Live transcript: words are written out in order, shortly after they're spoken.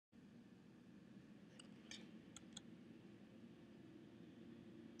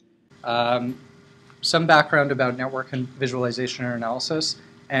some background about network and visualization or analysis,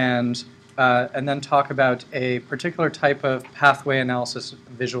 and then talk about a particular type of pathway analysis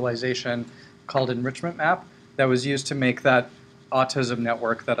visualization called enrichment map that was used to make that autism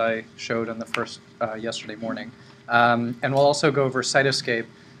network that I showed on the first yesterday morning. And we'll also go over Cytoscape,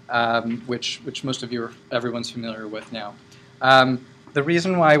 which most of you, everyone's familiar with now. The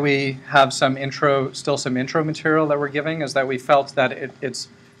reason why we have still some intro material that we're giving is that we felt that it's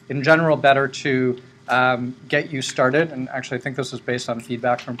in general better to get you started, and actually I think this was based on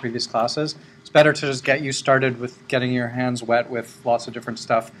feedback from previous classes. It's better to just get you started with getting your hands wet with lots of different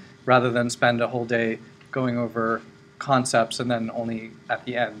stuff rather than spend a whole day going over concepts and then only at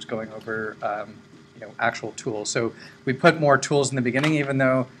the end going over actual tools. So we put more tools in the beginning even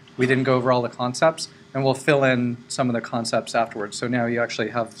though we didn't go over all the concepts, and we'll fill in some of the concepts afterwards. So now you've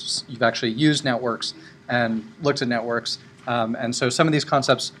actually used networks and looked at networks, and so some of these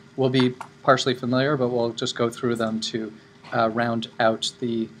concepts will be partially familiar, but we'll just go through them to round out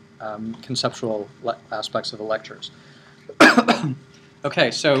the conceptual aspects of the lectures.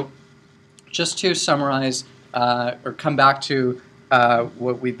 Okay, so just to summarize or come back to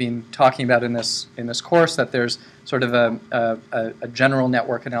what we've been talking about in this course, that there's sort of a general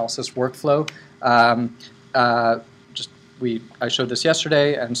network analysis workflow. I showed this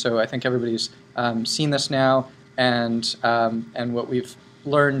yesterday, and so I think everybody's seen this now. And what we've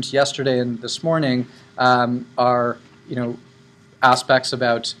learned yesterday and this morning are aspects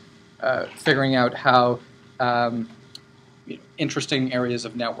about figuring out how interesting areas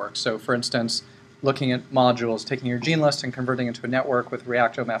of networks. So, for instance, looking at modules, taking your gene list and converting it into a network with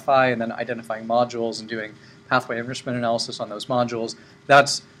Reactome FI, and then identifying modules and doing pathway enrichment analysis on those modules.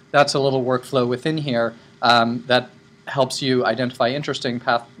 That's a little workflow within here that helps you identify interesting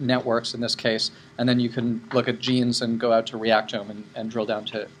path networks in this case, and then you can look at genes and go out to Reactome and drill down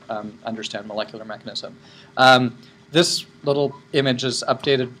to understand molecular mechanism. This little image is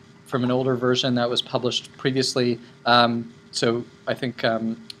updated from an older version that was published previously. So I think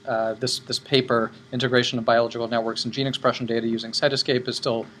this paper, Integration of Biological Networks and Gene Expression Data Using Cytoscape, is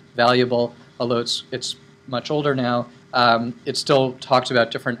still valuable, although it's much older now. It still talks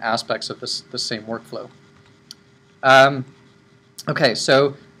about different aspects of the same workflow. Okay,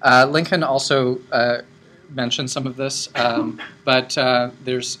 so Lincoln also mentioned some of this, but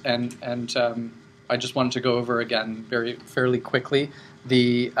there's I just wanted to go over again fairly quickly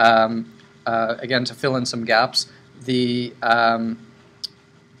again to fill in some gaps, the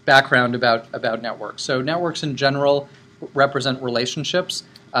background about networks. So networks in general represent relationships.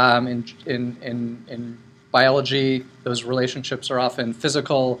 In biology, those relationships are often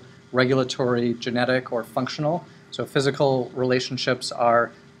physical, regulatory, genetic, or functional. So physical relationships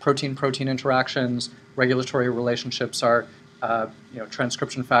are protein-protein interactions. Regulatory relationships are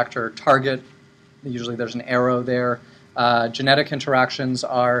transcription factor, target. Usually there's an arrow there. Genetic interactions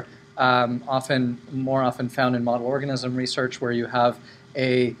are more often found in model organism research, where you have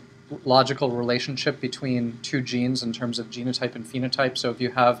a logical relationship between two genes in terms of genotype and phenotype. So if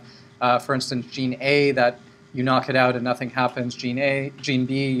you have, for instance, gene A that you knock it out and nothing happens, gene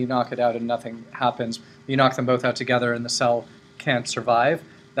B, you knock it out and nothing happens. You knock them both out together and the cell can't survive.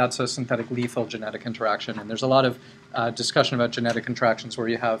 That's a synthetic lethal genetic interaction. And there's a lot of discussion about genetic interactions where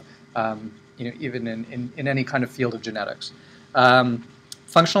you have, even in any kind of field of genetics.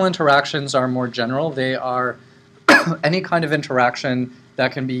 Functional interactions are more general. They are any kind of interaction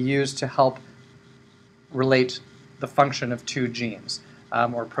that can be used to help relate the function of two genes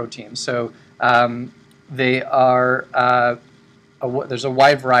or proteins. So they are, there's a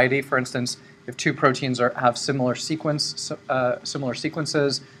wide variety. For instance, if two proteins have similar sequences,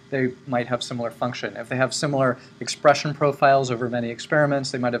 they might have similar function. If they have similar expression profiles over many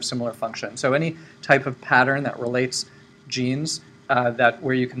experiments, they might have similar function. So any type of pattern that relates genes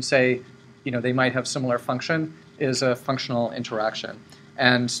where you can say, they might have similar function is a functional interaction.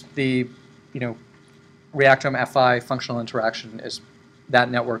 And the, Reactome FI functional interaction that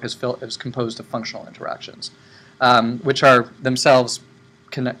network is composed of functional interactions, which are themselves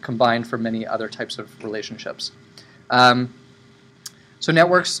combined for many other types of relationships. So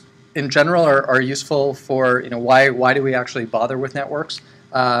networks in general are useful for, why do we actually bother with networks?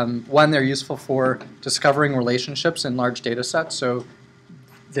 One, they're useful for discovering relationships in large data sets. So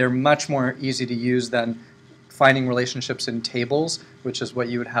they're much more easy to use than finding relationships in tables, which is what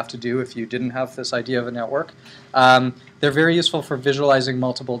you would have to do if you didn't have this idea of a network. They're very useful for visualizing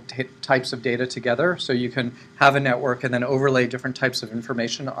multiple types of data together. So you can have a network and then overlay different types of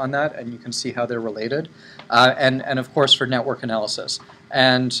information on that, and you can see how they're related. And of course, for network analysis.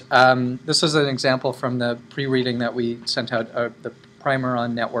 And this is an example from the pre-reading that we sent out, the primer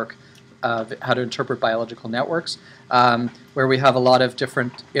on network how to interpret biological networks, where we have a lot of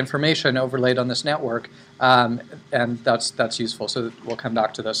different information overlaid on this network, and that's useful. So we'll come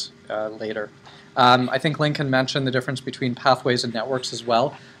back to this later. I think Lincoln mentioned the difference between pathways and networks as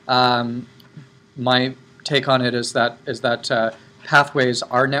well. My take on it is that pathways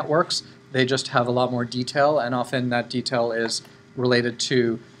are networks. They just have a lot more detail, and often that detail is related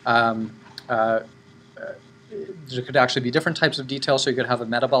to there could actually be different types of detail. So you could have a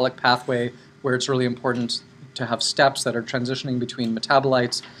metabolic pathway where it's really important to have steps that are transitioning between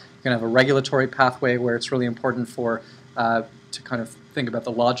metabolites. You can have a regulatory pathway where it's really important for to kind of think about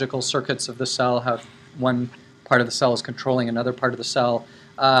the logical circuits of the cell, how one part of the cell is controlling another part of the cell,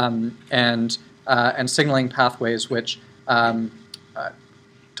 and signaling pathways which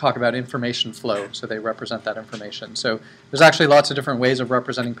talk about information flow, so they represent that information. So there's actually lots of different ways of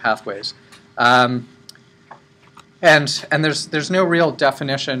representing pathways. And there's no real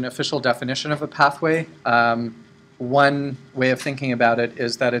definition, official definition of a pathway. One way of thinking about it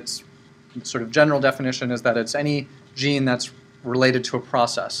is that it's sort of general definition is that it's any gene that's related to a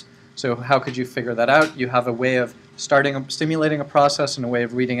process. So how could you figure that out? You have a way of stimulating a process and a way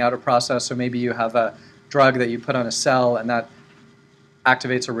of reading out a process. So maybe you have a drug that you put on a cell and that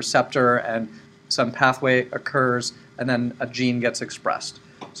activates a receptor and some pathway occurs and then a gene gets expressed.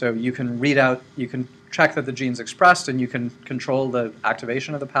 So you can read out, you can check that the gene's expressed and you can control the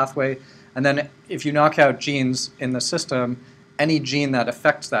activation of the pathway. And then if you knock out genes in the system, any gene that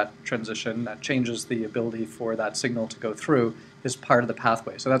affects that transition, that changes the ability for that signal to go through, is part of the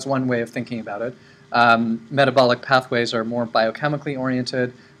pathway. So that's one way of thinking about it. Metabolic pathways are more biochemically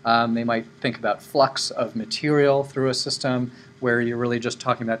oriented. They might think about flux of material through a system where you're really just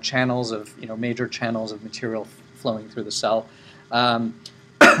talking about channels of, major channels of material flowing through the cell.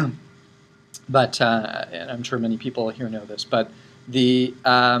 But and I'm sure many people here know this, but the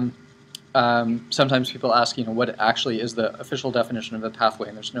sometimes people ask, what actually is the official definition of a pathway,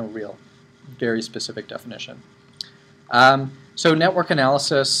 and there's no real, very specific definition. So network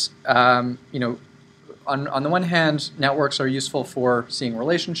analysis, on the one hand, networks are useful for seeing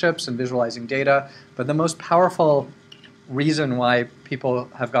relationships and visualizing data, but the most powerful reason why people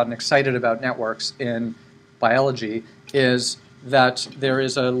have gotten excited about networks in biology is that there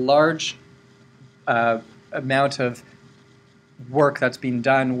is a large amount of work that's being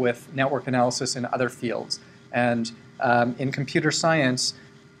done with network analysis in other fields. And in computer science,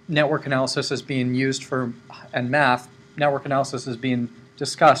 network analysis is being used for, and math, network analysis is being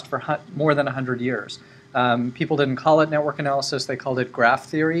discussed for more than 100 years. People didn't call it network analysis, they called it graph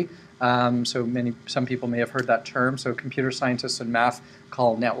theory. Some people may have heard that term. So computer scientists and math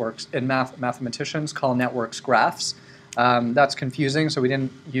call networks, and mathematicians call networks graphs. That's confusing, so we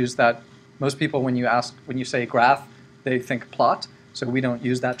didn't use that. Most people, when you say graph, they think plot. So we don't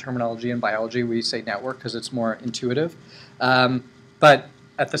use that terminology in biology. We say network because it's more intuitive. But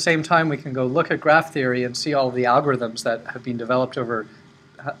at the same time, we can go look at graph theory and see all of the algorithms that have been developed over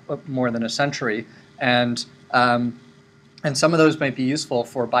more than a century, and some of those might be useful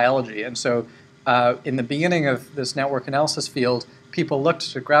for biology. And so in the beginning of this network analysis field, people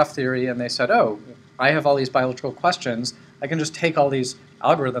looked at graph theory and they said, oh, I have all these biological questions. I can just take all these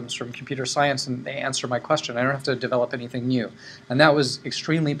algorithms from computer science and they answer my question. I don't have to develop anything new. And that was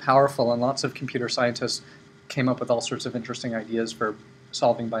extremely powerful, and lots of computer scientists came up with all sorts of interesting ideas for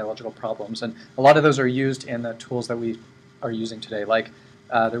solving biological problems. And a lot of those are used in the tools that we are using today, like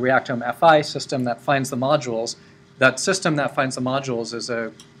the Reactome FI system that finds the modules. That system that finds the modules is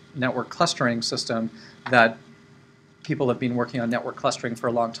a network clustering system that people have been working on network clustering for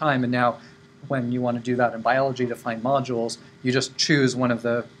a long time, and now when you want to do that in biology to find modules, you just choose one of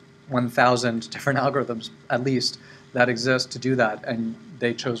the 1,000 different algorithms, at least, that exist to do that, and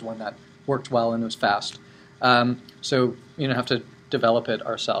they chose one that worked well and was fast. So you don't have to develop it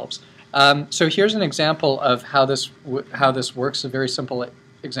ourselves. So here's an example of how this works, a very simple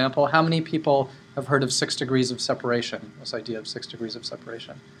example. How many people have heard of 6 degrees of separation, this idea of 6 degrees of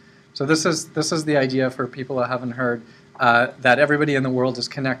separation? So this is the idea, for people who haven't heard, that everybody in the world is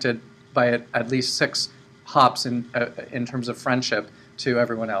connected by at least 6 hops in terms of friendship to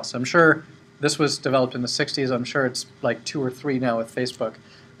everyone else. I'm sure this was developed in the 60s. I'm sure it's like 2 or 3 now with Facebook.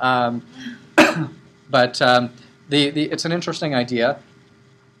 But it's an interesting idea.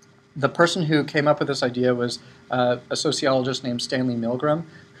 The person who came up with this idea was a sociologist named Stanley Milgram,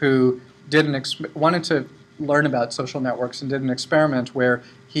 who wanted to learn about social networks and did an experiment where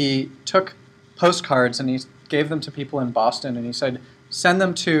he took postcards and he gave them to people in Boston, and he said, send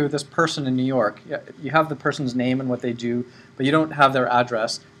them to this person in New York. You have the person's name and what they do, but you don't have their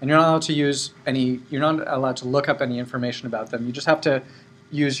address, and you're not allowed to look up any information about them. You just have to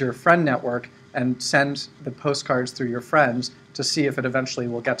use your friend network and send the postcards through your friends to see if it eventually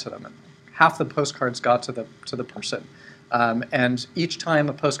will get to them. And half the postcards got to the person, and each time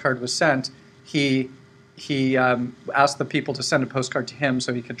a postcard was sent, he asked the people to send a postcard to him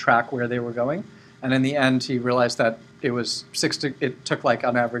so he could track where they were going. And in the end, he realized that it took like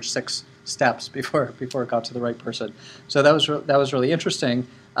on average 6 steps before it got to the right person. So that was really interesting.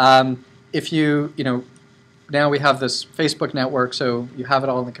 If now we have this Facebook network, so you have it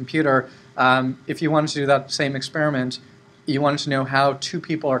all on the computer. If you wanted to do that same experiment, you wanted to know how 2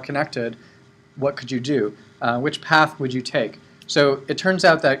 people are connected, what could you do? Which path would you take? So it turns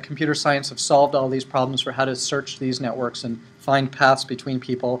out that computer science have solved all these problems for how to search these networks and find paths between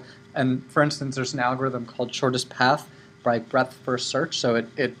people. And for instance, there's an algorithm called shortest path by breadth first search. So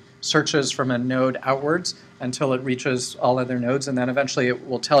it searches from a node outwards until it reaches all other nodes, and then eventually it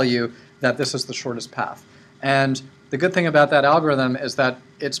will tell you that this is the shortest path. And the good thing about that algorithm is that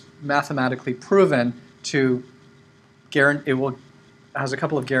it's mathematically proven to has a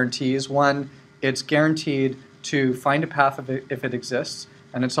couple of guarantees. One, it's guaranteed to find a path if it exists,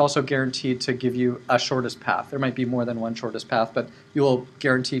 and it's also guaranteed to give you a shortest path. There might be more than one shortest path, but you will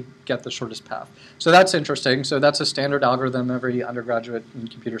guaranteed get the shortest path. So that's interesting. So that's a standard algorithm. Every undergraduate in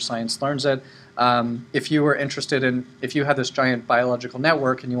computer science learns it. If you were interested if you had this giant biological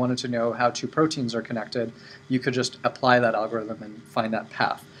network and you wanted to know how 2 proteins are connected, you could just apply that algorithm and find that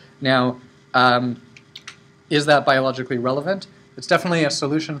path. Now, is that biologically relevant? It's definitely a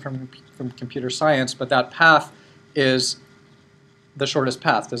solution from computer science, but that path is the shortest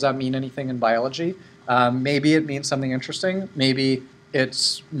path. Does that mean anything in biology? Maybe it means something interesting. Maybe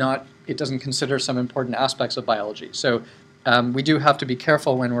it's not. It doesn't consider some important aspects of biology. So we do have to be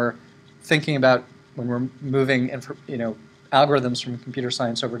careful when we're thinking about when we're moving algorithms from computer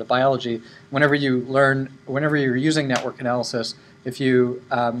science over to biology. Whenever you're using network analysis, if you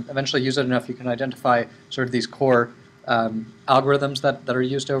eventually use it enough, you can identify sort of these core algorithms that are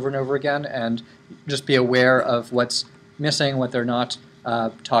used over and over again, and just be aware of what's missing, what they're not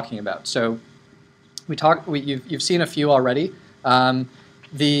talking about. So you've seen a few already, and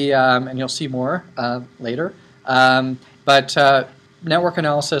you'll see more later. But network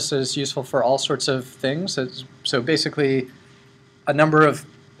analysis is useful for all sorts of things. So basically, a number of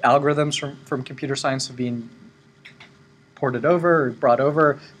algorithms from computer science have been ported over or brought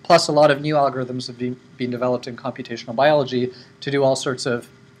over, plus a lot of new algorithms have been developed in computational biology to do answer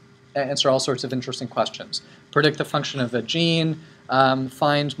all sorts of interesting questions. Predict the function of a gene,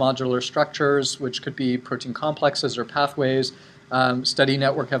 find modular structures, which could be protein complexes or pathways, study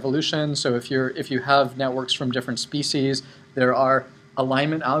network evolution. So if you have networks from different species, there are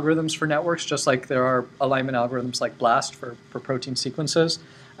alignment algorithms for networks, just like there are alignment algorithms like BLAST for protein sequences.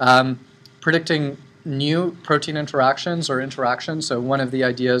 Predicting new protein interactions or interactions. So one of the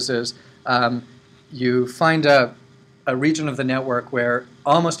ideas is you find a region of the network where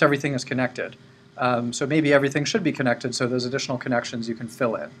almost everything is connected. So maybe everything should be connected, so those additional connections you can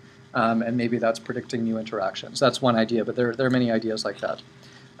fill in. And maybe that's predicting new interactions. That's one idea, but there are many ideas like that.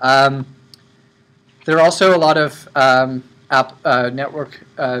 There are also a lot of network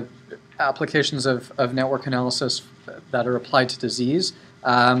applications of network analysis that are applied to disease.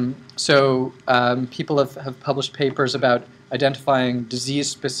 People have published papers about identifying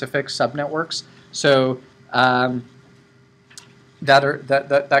disease-specific subnetworks. So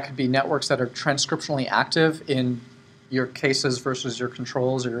that could be networks that are transcriptionally active in your cases versus your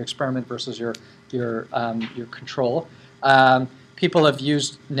controls, or your experiment versus your control. People have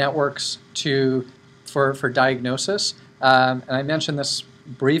used networks for diagnosis, and I mentioned this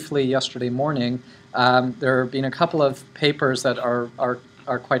briefly yesterday morning. There have been a couple of papers that are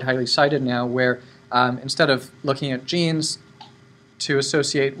quite highly cited now, where instead of looking at genes to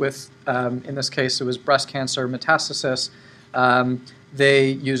associate with, in this case it was breast cancer metastasis, they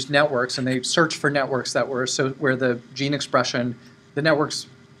used networks, and they searched for networks that were where the gene expression, the networks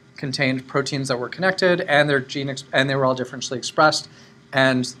contained proteins that were connected, and and they were all differentially expressed,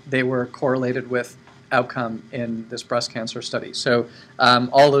 and they were correlated with outcome in this breast cancer study. So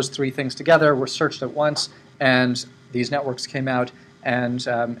all those 3 things together were searched at once, and these networks came out, and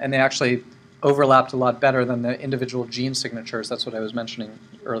they actually overlapped a lot better than the individual gene signatures. That's what I was mentioning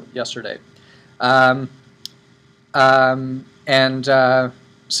yesterday.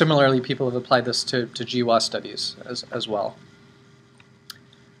 Similarly, people have applied this to GWAS studies as well.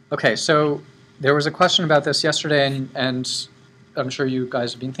 Okay, so there was a question about this yesterday, and I'm sure you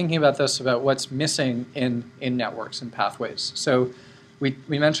guys have been thinking about this, about what's missing in networks and pathways. So we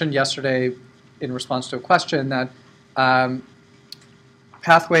mentioned yesterday in response to a question that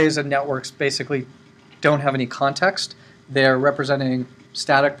pathways and networks basically don't have any context. They're representing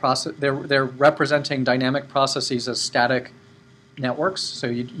static process. They're representing dynamic processes as static networks. So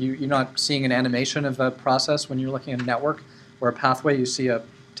you're not seeing an animation of a process when you're looking at a network or a pathway. You see a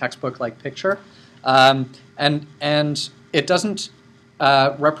textbook-like picture, and it doesn't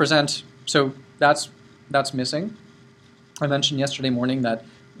represent. So that's missing. I mentioned yesterday morning that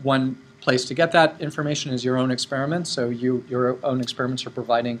one place to get that information is your own experiments. So your own experiments are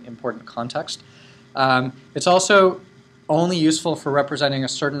providing important context. It's also only useful for representing a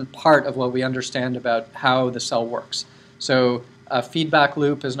certain part of what we understand about how the cell works. So a feedback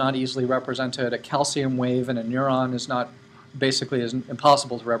loop is not easily represented. A calcium wave in a neuron is not basically is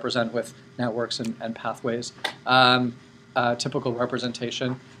impossible to represent with networks and pathways. Typical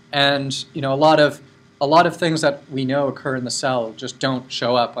representation, and a lot of things that we know occur in the cell just don't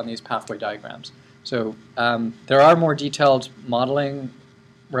show up on these pathway diagrams. So there are more detailed modeling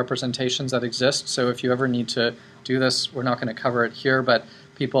representations that exist. So if you ever need to do this, we're not going to cover it here, but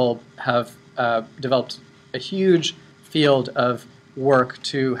people have developed a huge field of work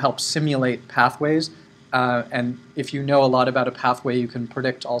to help simulate pathways. And if you know a lot about a pathway, you can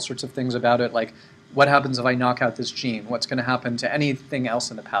predict all sorts of things about it, like what happens if I knock out this gene? What's going to happen to anything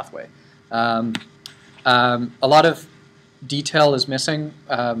else in the pathway? A lot of detail is missing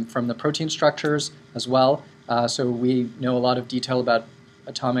from the protein structures as well. So we know a lot of detail about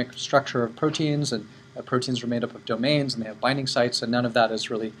atomic structure of proteins, and proteins are made up of domains, and they have binding sites, and none of that is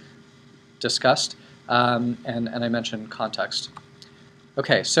really discussed. And I mentioned context.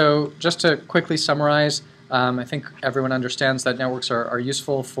 Okay, so just to quickly summarize, I think everyone understands that networks are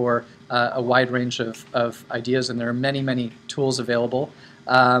useful for a wide range of ideas, and there are many, many tools available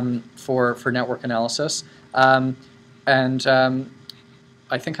for network analysis. I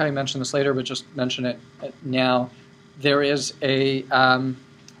think I mentioned this later, but just mention it now. There is a,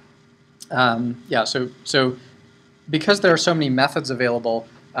 so because there are so many methods available,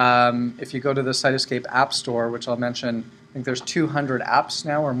 if you go to the Cytoscape App Store, which I'll mention, I think there's 200 apps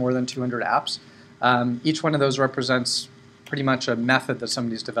now, or more than 200 apps. Each one of those represents pretty much a method that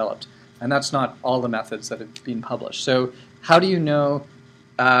somebody's developed. And that's not all the methods that have been published. So how do you know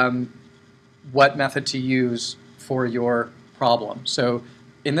what method to use for your problem? So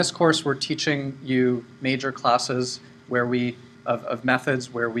in this course, we're teaching you major classes of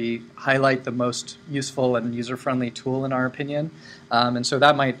methods where we highlight the most useful and user-friendly tool in our opinion. And so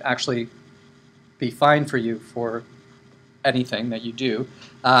that might actually be fine for you for anything that you do.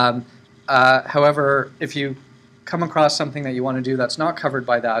 However, if you come across something that you want to do that's not covered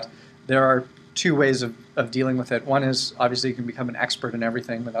by that, there are two ways of dealing with it. One is, obviously, you can become an expert in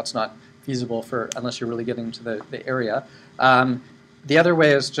everything, but that's not feasible unless you're really getting into the area. The other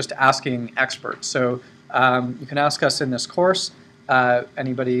way is just asking experts. So you can ask us in this course.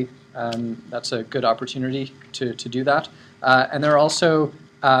 Anybody, that's a good opportunity to do that. And there are also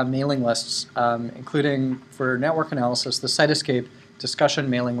mailing lists, including for network analysis. The Cytoscape discussion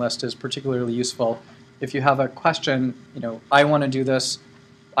mailing list is particularly useful. If you have a question, I want to do this,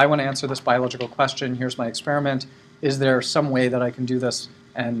 I want to answer this biological question, here's my experiment, is there some way that I can do this?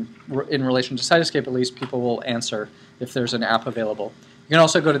 And in relation to Cytoscape, at least, people will answer if there's an app available. You can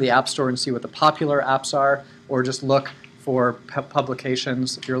also go to the App Store and see what the popular apps are, or just look for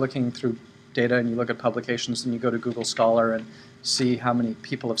publications. If you're looking through data and you look at publications, then you go to Google Scholar and see how many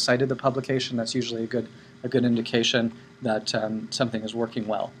people have cited the publication. That's usually a good indication that something is working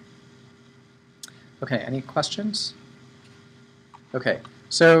well. Okay, any questions? Okay,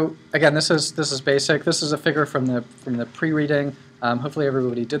 so again, this is basic. This is a figure from the pre-reading. Hopefully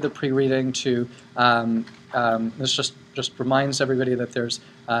everybody did the pre-reading. This just reminds everybody that there's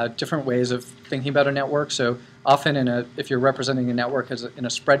different ways of thinking about a network. So often if you're representing a network in a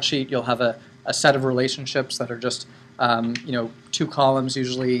spreadsheet, you'll have a set of relationships that are just two columns,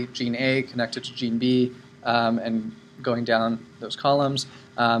 usually gene A connected to gene B, and going down those columns.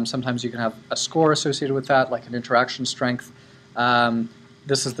 Sometimes you can have a score associated with that, like an interaction strength.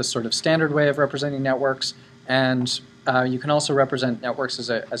 This is the sort of standard way of representing networks, and you can also represent networks as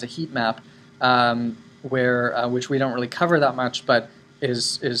a heat map, which we don't really cover that much, but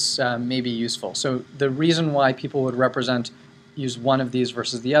is maybe useful. So the reason why people would use one of these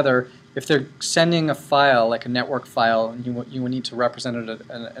versus the other, if they're sending a file, like a network file, and you would need to represent it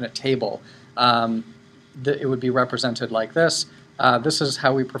in a table, it would be represented like this. This is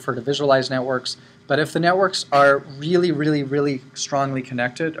how we prefer to visualize networks. But if the networks are really, really, really strongly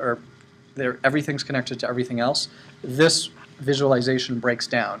connected, or everything's connected to everything else, this visualization breaks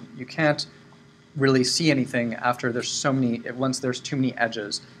down. You can't really see anything after once there's too many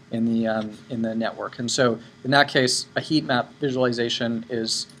edges in the network. And so in that case, a heat map visualization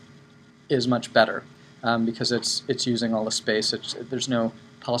is much better. because it's using all the space. There's no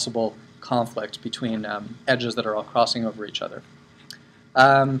possible conflict between edges that are all crossing over each other.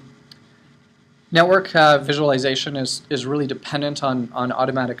 Network visualization is really dependent on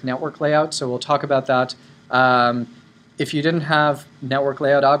automatic network layout, so we'll talk about that. If you didn't have network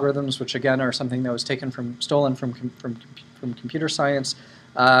layout algorithms, which again are something that was stolen from computer science,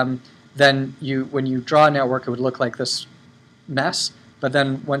 then when you draw a network, it would look like this mess. But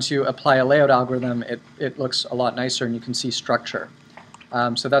then once you apply a layout algorithm, it looks a lot nicer, and you can see structure.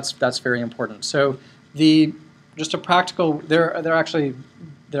 So that's very important. So just a practical, there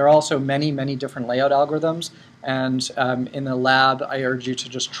are also many different layout algorithms, and in the lab I urge you to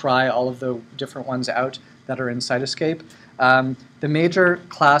just try all of the different ones out that are in Cytoscape. The major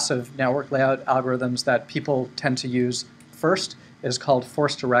class of network layout algorithms that people tend to use first is called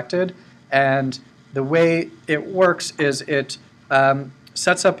force-directed, and the way it works is it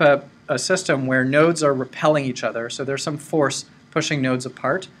sets up a system where nodes are repelling each other, so there's some force pushing nodes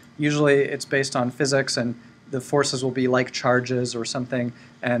apart. Usually it's based on physics, and the forces will be like charges or something,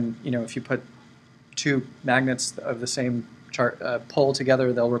 and if you put two magnets of the same pole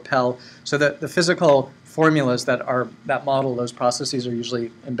together, they'll repel. So that the physical formulas that model those processes are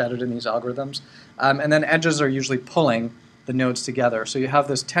usually embedded in these algorithms. And then edges are usually pulling the nodes together. So you have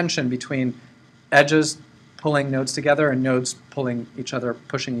this tension between edges pulling nodes together and nodes pushing each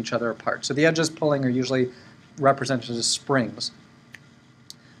other apart. So the edges pulling are usually represented as springs.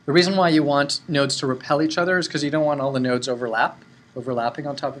 The reason why you want nodes to repel each other is because you don't want all the nodes overlapping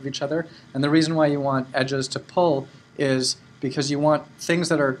on top of each other. And the reason why you want edges to pull is because you want things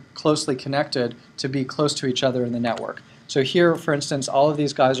that are closely connected to be close to each other in the network. So here, for instance, all of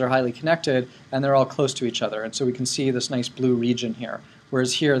these guys are highly connected, and they're all close to each other. And so we can see this nice blue region here,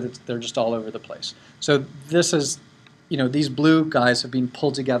 whereas here they're just all over the place. So this is, these blue guys have been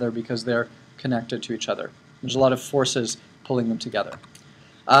pulled together because they're connected to each other. There's a lot of forces pulling them together.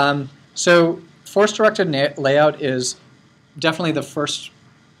 So force-directed layout is definitely the first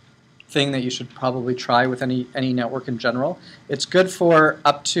thing that you should probably try with any network in general. It's good for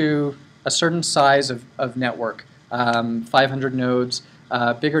up to a certain size of network, 500 nodes.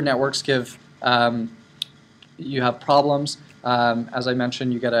 Bigger networks you have problems. As I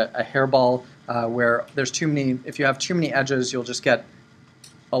mentioned, you get a hairball where there's too many. If you have too many edges, you'll just get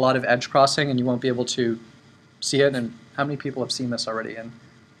a lot of edge crossing, and you won't be able to see it. And how many people have seen this already in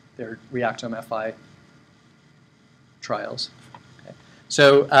their Reactome-FI trials? Okay.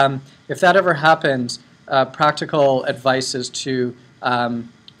 So if that ever happens, practical advice is to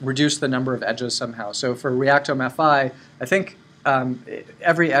reduce the number of edges somehow. So for Reactome-FI, I think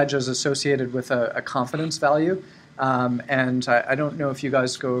every edge is associated with a confidence value. And I don't know if you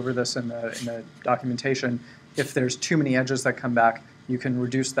guys go over this in the documentation. If there's too many edges that come back, you can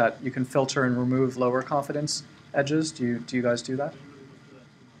reduce that. You can filter and remove lower confidence edges. Do you guys do that?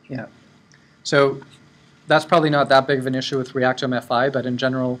 Yeah. So that's probably not that big of an issue with Reactome-FI, but in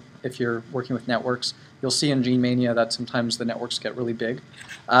general, if you're working with networks, you'll see in GeneMania that sometimes the networks get really big.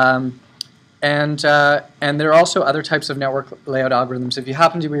 And there are also other types of network layout algorithms. If you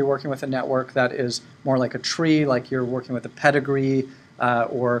happen to be working with a network that is more like a tree, like you're working with a pedigree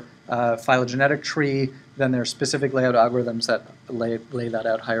or a phylogenetic tree, then there are specific layout algorithms that lay that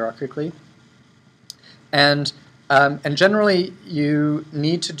out hierarchically. And generally, you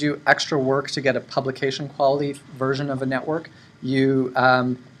need to do extra work to get a publication quality version of a network. You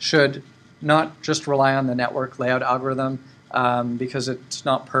should not just rely on the network layout algorithm because it's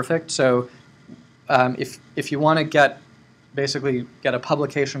not perfect. So if you want to basically get a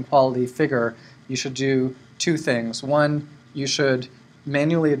publication quality figure, you should do two things. One, you should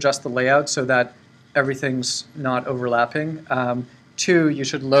manually adjust the layout so that everything's not overlapping. Two, you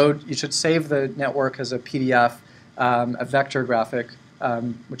should save the network as a PDF, a vector graphic,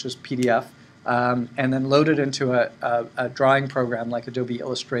 which is PDF, and then load it into a drawing program like Adobe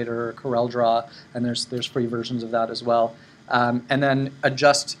Illustrator or CorelDRAW, and there's free versions of that as well. And then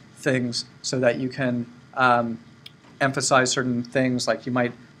adjust things so that you can emphasize certain things, like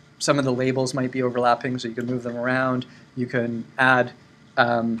some of the labels might be overlapping, so you can move them around. You can add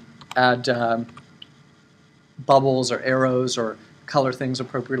bubbles or arrows or color things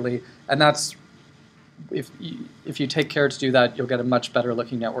appropriately, and that's if you take care to do that, you'll get a much better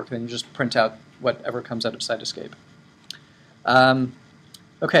looking network than you just print out whatever comes out of Cytoscape.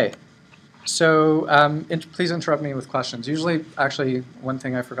 Okay, so please interrupt me with questions. Usually, actually, one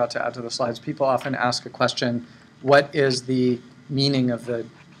thing I forgot to add to the slides, people often ask a question: what is the meaning of the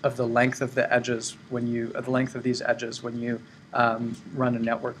length of the edges the length of these edges when you run a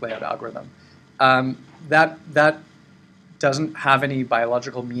network layout algorithm? That doesn't have any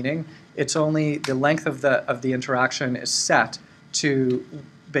biological meaning. It's only the length of the interaction is set to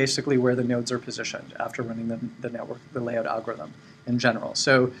basically where the nodes are positioned after running the layout algorithm in general.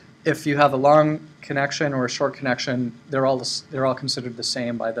 So if you have a long connection or a short connection, they're all considered the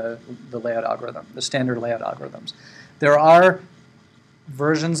same by the layout algorithm, the standard layout algorithms. There are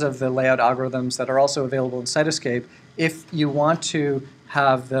versions of the layout algorithms that are also available in Cytoscape if you want to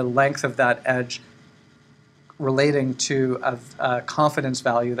have the length of that edge relating to a confidence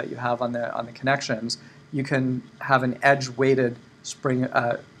value that you have on the connections. You can have an edge-weighted spring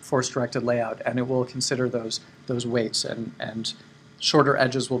force-directed layout, and it will consider those weights, and shorter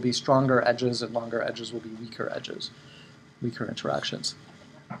edges will be stronger edges, and longer edges will be weaker edges, weaker interactions.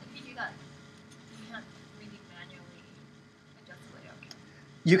 If you do that, you can't really manually adjust the layout.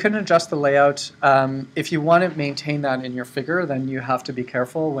 You can adjust the layout. If you want to maintain that in your figure, then you have to be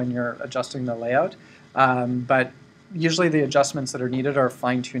careful when you're adjusting the layout. But usually the adjustments that are needed are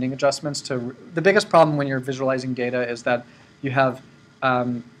fine-tuning adjustments. The biggest problem when you're visualizing data is that you have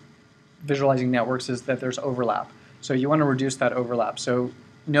visualizing networks is that there's overlap. So you want to reduce that overlap. So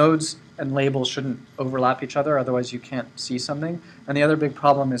nodes and labels shouldn't overlap each other, otherwise you can't see something. And the other big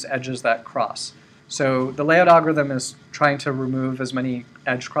problem is edges that cross. So the layout algorithm is trying to remove as many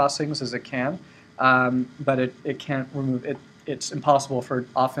edge crossings as it can, but it can't remove it.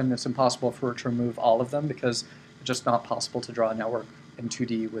 Often it's impossible for it to remove all of them because it's just not possible to draw a network in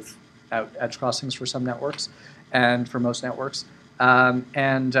 2D without edge crossings for some networks and for most networks.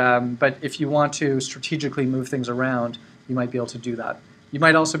 But if you want to strategically move things around, you might be able to do that. You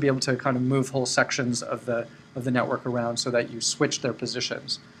might also be able to kind of move whole sections of the network around so that you switch their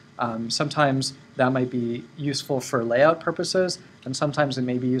positions. Sometimes that might be useful for layout purposes, and sometimes it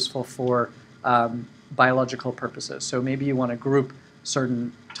may be useful for biological purposes. So maybe you want to group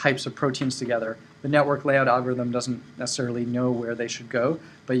certain types of proteins together. The network layout algorithm doesn't necessarily know where they should go,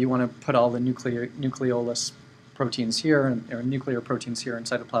 but you want to put all the nucleolus proteins here, or nuclear proteins here, and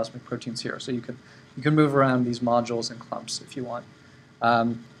cytoplasmic proteins here. So you can move around these modules in clumps if you want.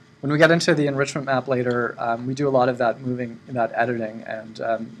 When we get into the enrichment map later, we do a lot of that editing, and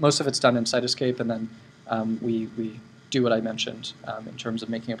most of it's done in Cytoscape, and then we do what I mentioned in terms of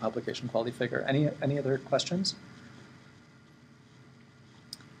making a publication quality figure. Any other questions?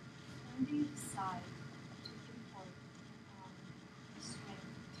 When do you decide to import strength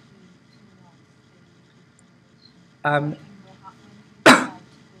to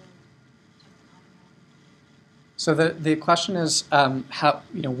So the question is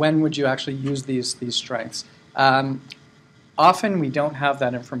when would you actually use these strengths? Often we don't have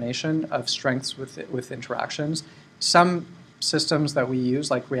that information of strengths with interactions. Some systems that we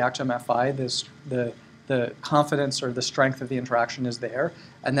use, like ReactMFI, the confidence or the strength of the interaction is there,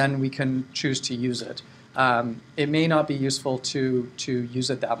 and then we can choose to use it. It may not be useful to use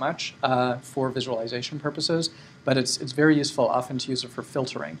it that much for visualization purposes, but it's very useful often to use it for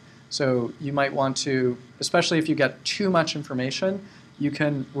filtering. So you might want to, especially if you get too much information, you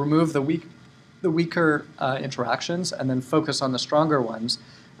can remove the weaker interactions and then focus on the stronger ones.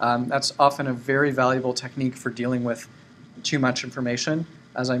 That's often a very valuable technique for dealing with too much information,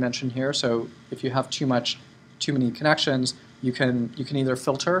 as I mentioned here. So if you have too many connections, you can either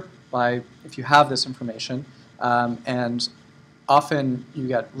filter by, if you have this information, and often you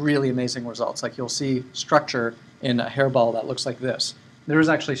get really amazing results. Like you'll see structure in a hairball that looks like this. There is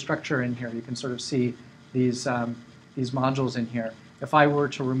actually structure in here. You can sort of see these modules in here. If I were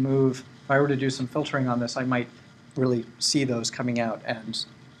to do some filtering on this, I might really see those coming out and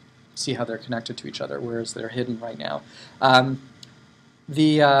see how they're connected to each other, whereas they're hidden right now. I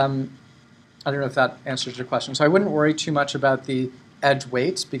don't know if that answers your question. So I wouldn't worry too much about the edge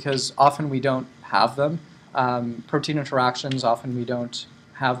weights because often we don't have them. Protein interactions, often we don't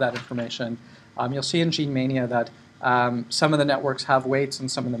have that information. You'll see in Gene Mania that some of the networks have weights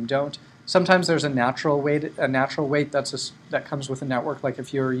and some of them don't. Sometimes there's a natural weight that comes with a network. Like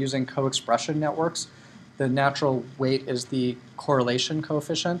if you're using co-expression networks, the natural weight is the correlation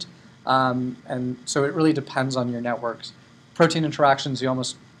coefficient. And so it really depends on your networks. Protein interactions,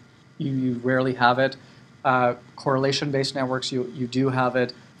 you rarely have it. Correlation-based networks, you do have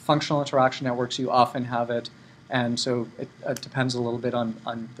it. Functional interaction networks, you often have it. And so it depends a little bit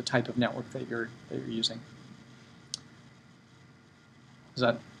on the type of network that you're using. Is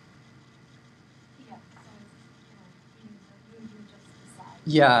that? Yeah, so you just decide.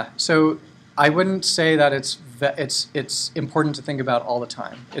 Yeah, so I wouldn't say that it's important to think about all the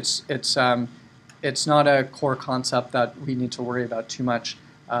time. It's not a core concept that we need to worry about too much.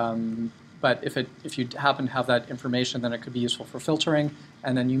 but if you happen to have that information, then it could be useful for filtering,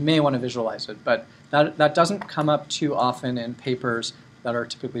 and then you may want to visualize it. But that doesn't come up too often in papers that are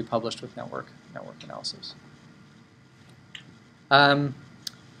typically published with network analysis.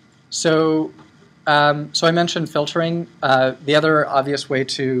 So I mentioned filtering. The other obvious way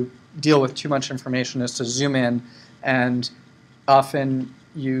to deal with too much information is to zoom in, and often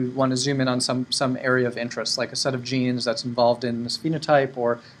you want to zoom in on some area of interest, like a set of genes that's involved in this phenotype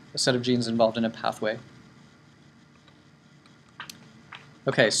or a set of genes involved in a pathway.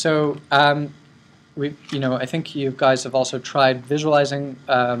 Okay, so I think you guys have also tried visualizing.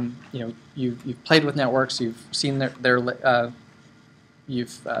 You've played with networks. You've seen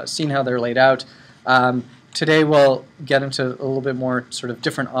you've seen how they're laid out. Today we'll get into a little bit more sort of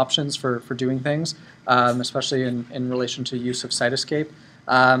different options for doing things, especially in relation to use of Cytoscape.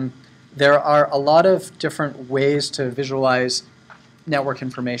 There are a lot of different ways to visualize network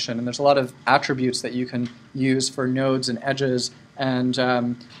information, and there's a lot of attributes that you can use for nodes and edges, and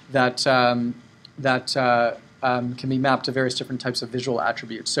that can be mapped to various different types of visual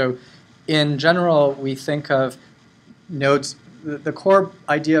attributes. So in general, we think of nodes. The core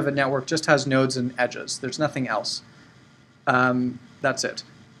idea of a network just has nodes and edges. There's nothing else. That's it.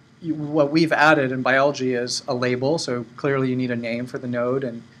 What we've added in biology is a label. So clearly, you need a name for the node,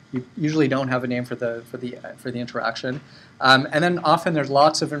 and you usually don't have a name for the interaction. And then often there's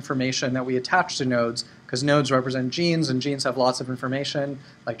lots of information that we attach to nodes, because nodes represent genes, and genes have lots of information,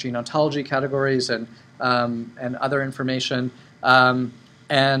 like gene ontology categories and other information.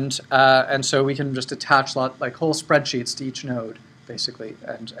 And so we can just attach like whole spreadsheets to each node, basically,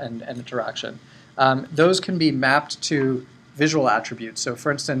 and interaction. Those can be mapped to visual attributes. So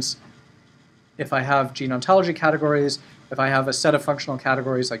for instance, if I have gene ontology categories, if I have a set of functional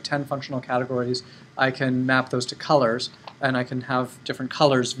categories, like 10 functional categories, I can map those to colors, and I can have different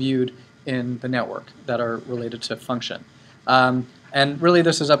colors viewed in the network that are related to function. And really,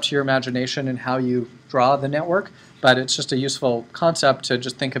 this is up to your imagination and how you draw the network, but it's just a useful concept to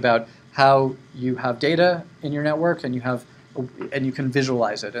just think about how you have data in your network, and you can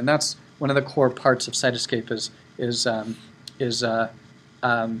visualize it. And that's one of the core parts of Cytoscape is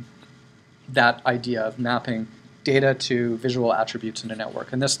that idea of mapping data to visual attributes in a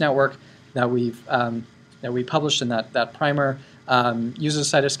network. And this network that we published in that primer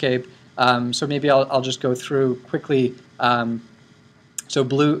uses Cytoscape. So maybe I'll just go through quickly. So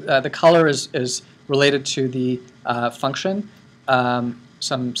blue, the color is related to the function,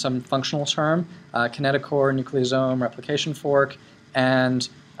 some functional term, kinetochore, nucleosome, replication fork, and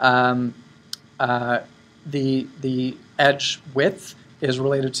the edge width is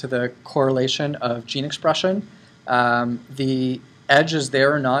related to the correlation of gene expression. The edge is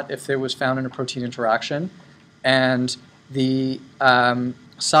there or not if it was found in a protein interaction, and the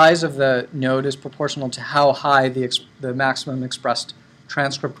size of the node is proportional to how high the maximum expressed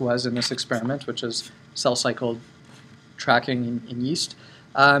transcript was in this experiment, which is cell cycle tracking in yeast.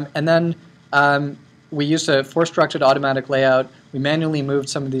 And then we used a force-directed automatic layout. We manually moved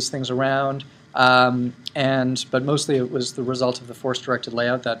some of these things around, but mostly it was the result of the force-directed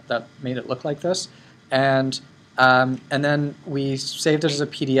layout that made it look like this. And then we saved it as a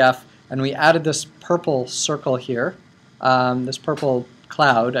PDF, and we added this purple circle here, this purple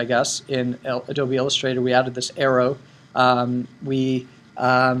cloud, I guess, in Adobe Illustrator. We added this arrow. All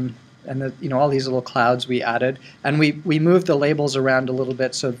these little clouds we added, and we moved the labels around a little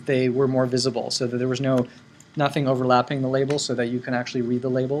bit so they were more visible, so that there was nothing overlapping the labels, so that you can actually read the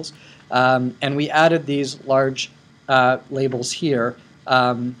labels. And we added these large labels here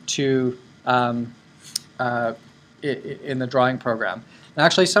in the drawing program. And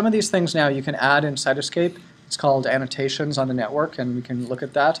actually, some of these things now you can add in Cytoscape. It's called annotations on the network, and we can look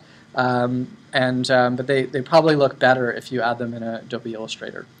at that. But they probably look better if you add them in Adobe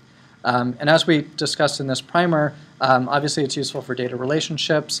Illustrator. And as we discussed in this primer, obviously it's useful for data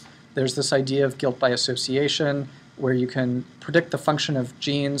relationships. There's this idea of guilt by association, where you can predict the function of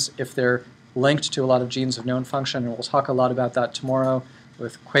genes if they're linked to a lot of genes of known function, and we'll talk a lot about that tomorrow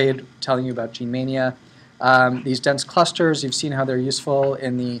with Quaid telling you about gene mania. These dense clusters, you've seen how they're useful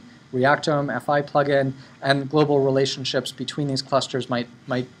in the Reactome FI plugin, and global relationships between these clusters might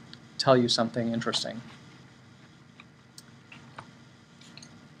tell you something interesting.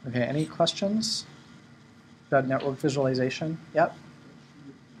 Okay, any questions about network visualization? Yep.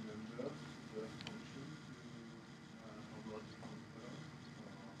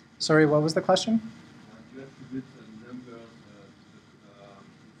 Sorry, what was the question? You attribute numbers to the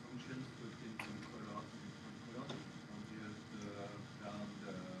functions to obtain some colors and you have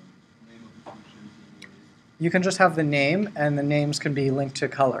the name of the functions in your list. you can just have the name, and the names can be linked to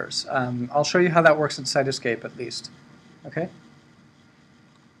colors. I'll show you how that works in Cytoscape at least. Okay?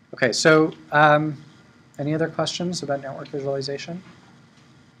 Okay, so any other questions about network visualization?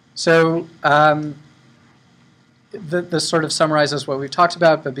 So this sort of summarizes what we've talked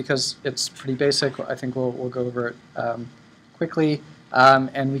about, but because it's pretty basic, I think we'll go over it quickly.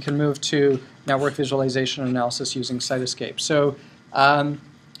 And we can move to network visualization and analysis using Cytoscape. So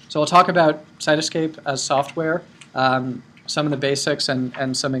I'll talk about Cytoscape as software, some of the basics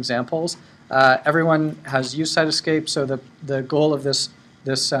and some examples. Everyone has used Cytoscape, so the goal of this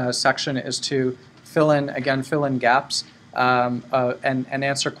section is to fill in gaps and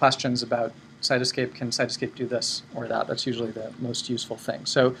answer questions about Cytoscape. Can Cytoscape do this or that? That's usually the most useful thing.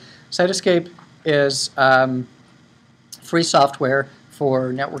 So Cytoscape is free software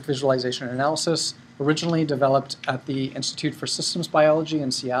for network visualization and analysis, originally developed at the Institute for Systems Biology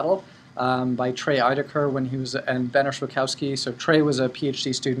in Seattle by Trey Eidecker and Ben Oshwakowski. So Trey was a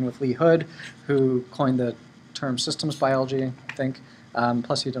PhD student with Lee Hood, who coined the term systems biology, I think.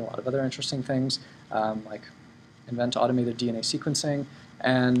 Plus he did a lot of other interesting things, like invent automated DNA sequencing.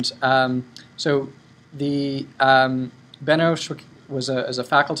 And so the Ben Oshwakowski was a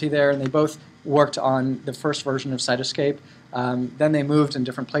faculty there, and they both worked on the first version of Cytoscape. Then they moved in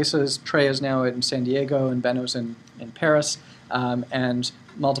different places. Trey is now in San Diego, and Benno's in Paris. And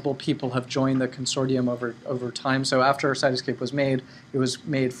multiple people have joined the consortium over time. So after Cytoscape was made, it was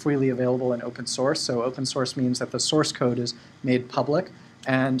made freely available in open source. So open source means that the source code is made public,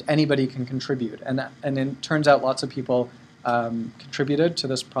 and anybody can contribute. And it turns out lots of people contributed to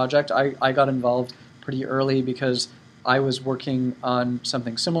this project. I got involved pretty early because I was working on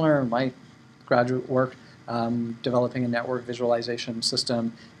something similar in my graduate work, developing a network visualization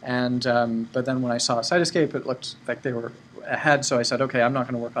system. And but then when I saw Cytoscape, it looked like they were ahead. So I said, okay, I'm not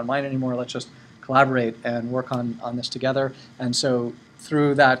going to work on mine anymore. Let's just collaborate and work on this together. And so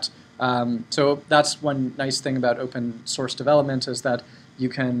through that, so that's one nice thing about open source development, is that you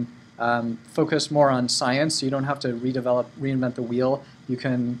can focus more on science. You don't have to reinvent the wheel. You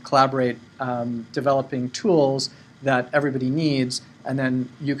can collaborate developing tools that everybody needs, and then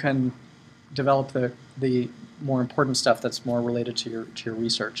you can develop the more important stuff that's more related to your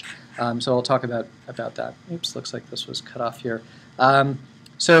research. So I'll talk about that. Oops, looks like this was cut off here.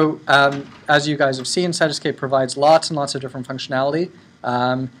 So as you guys have seen, Cytoscape provides lots and lots of different functionality.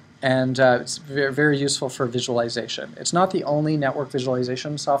 And it's very, very useful for visualization. It's not the only network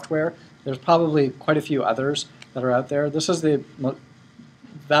visualization software. There's probably quite a few others that are out there. This is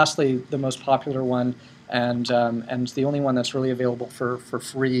vastly the most popular one, and the only one that's really available for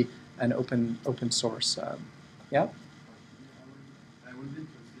free and open source. Yeah? I would be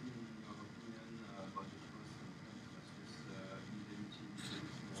interested in your opinion about the pros and cons of this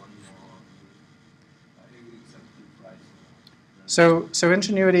Ingenuity more accepted price. So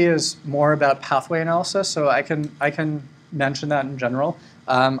Ingenuity is more about pathway analysis, so I can mention that in general.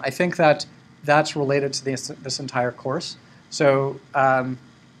 I think that's related to this entire course. So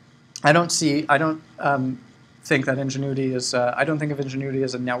I don't think that Ingenuity is. I don't think of Ingenuity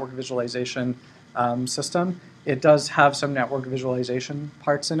as a network visualization system. It does have some network visualization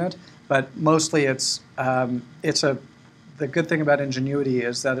parts in it, but mostly the good thing about Ingenuity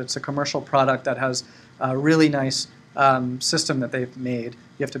is that it's a commercial product that has a really nice system that they've made.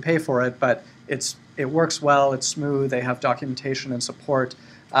 You have to pay for it, but it works well. It's smooth. They have documentation and support.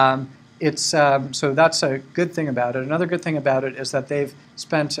 So that's a good thing about it. Another good thing about it is that they've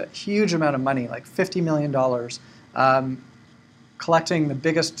spent a huge amount of money, like $50 million, collecting the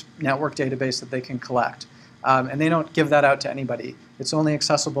biggest network database that they can collect. And they don't give that out to anybody. It's only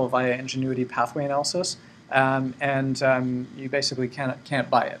accessible via Ingenuity pathway analysis, and you basically can't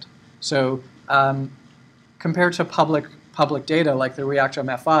buy it. So compared to public data like the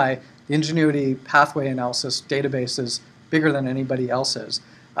Reactome FI, the Ingenuity pathway analysis database is bigger than anybody else's.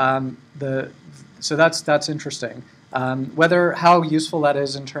 So that's interesting. How useful that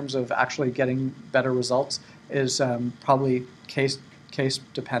is in terms of actually getting better results is probably case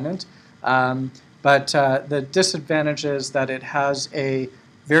dependent. But the disadvantage is that it has a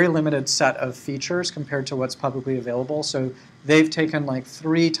very limited set of features compared to what's publicly available. So they've taken like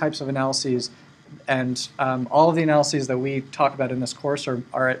 3 types of analyses, and all of the analyses that we talk about in this course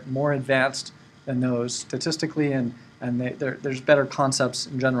are more advanced than those statistically, and there's better concepts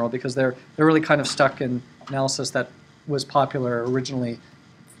in general because they're really kind of stuck in analysis that was popular originally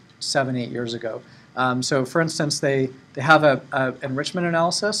 7-8 years ago. So for instance, they have a enrichment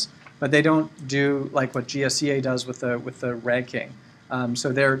analysis, but they don't do like what GSEA does with the ranking.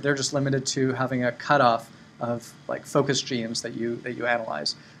 So they're just limited to having a cutoff of like focus genes that you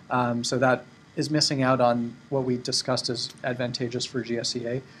analyze. So is missing out on what we discussed as advantageous for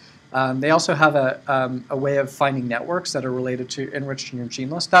GSEA. They also have a way of finding networks that are related to enriching your gene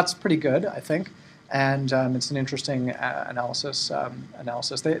list. That's pretty good, I think, and it's an interesting analysis.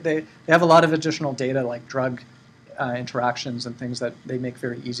 They have a lot of additional data like drug interactions and things that they make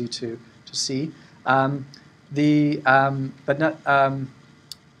very easy to see. There's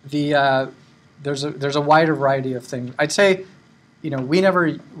a wider variety of things. I'd say, we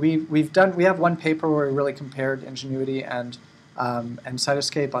have one paper where we really compared Ingenuity and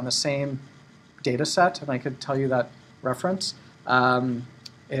Cytoscape on the same data set, and I could tell you that reference. It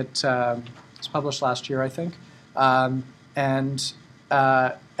was published last year, I think, and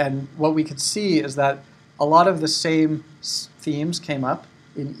what we could see is that a lot of the same themes came up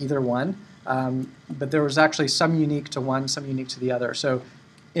in either one, but there was actually some unique to one, some unique to the other. So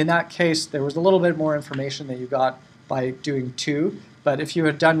in that case, there was a little bit more information that you got by doing two, but if you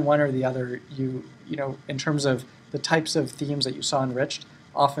had done one or the other, in terms of the types of themes that you saw enriched,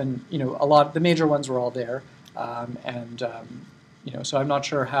 often, the major ones were all there, so I'm not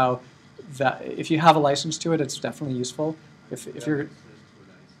sure how that, if you have a license to it, it's definitely useful. If you're,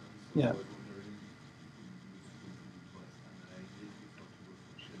 yeah.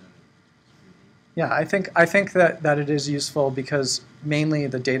 Yeah, I think that it is useful because mainly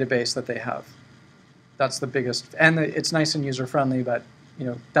the database that they have. That's the biggest, and it's nice and user friendly, but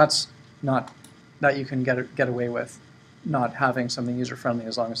that's not that you can get away with not having something user friendly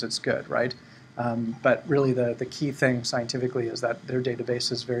as long as it's good, right? But really the key thing scientifically is that their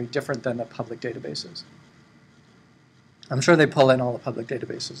database is very different than the public databases. I'm sure they pull in all the public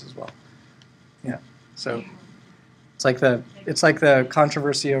databases as well. Yeah, so. It's like the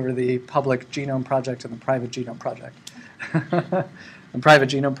controversy over the public genome project and the private genome project. The private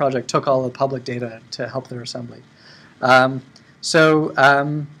genome project took all the public data to help their assembly. But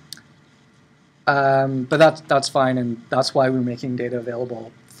that's fine, and that's why we're making data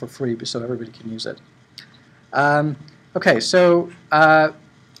available for free so everybody can use it. Okay, so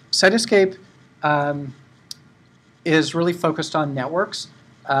Cytoscape is really focused on networks,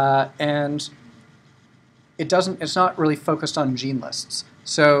 and it's not really focused on gene lists.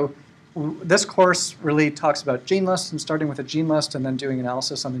 So this course really talks about gene lists and starting with a gene list and then doing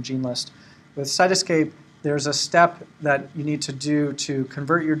analysis on the gene list. With Cytoscape, there's a step that you need to do to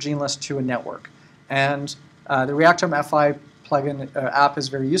convert your gene list to a network. And the Reactome FI plugin app is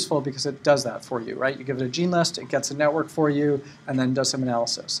very useful because it does that for you, right? You give it a gene list, it gets a network for you, and then does some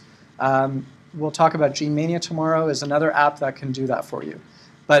analysis. We'll talk about Gene Mania tomorrow is another app that can do that for you.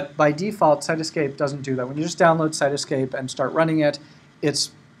 But by default, Cytoscape doesn't do that. When you just download Cytoscape and start running it,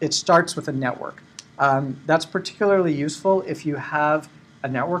 it starts with a network. That's particularly useful if you have a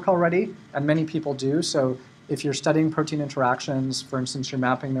network already, and many people do. So if you're studying protein interactions, for instance, you're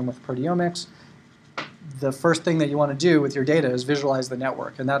mapping them with proteomics, the first thing that you want to do with your data is visualize the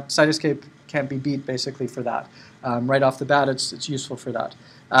network. And that Cytoscape can't be beat basically for that. Right off the bat, it's useful for that.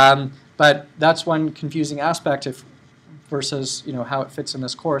 But that's one confusing aspect versus how it fits in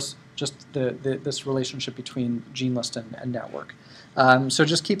this course, just this relationship between gene list and network. So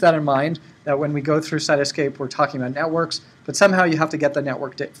just keep that in mind, that when we go through Cytoscape, we're talking about networks, but somehow you have to get the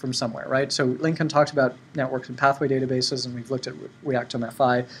network from somewhere, right? So Lincoln talked about networks and pathway databases, and we've looked at Reactome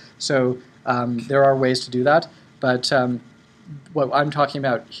FI. So there are ways to do that, but what I'm talking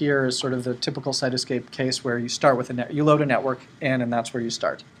about here is sort of the typical Cytoscape case where you start with you load a network in, and that's where you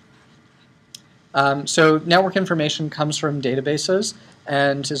start. So network information comes from databases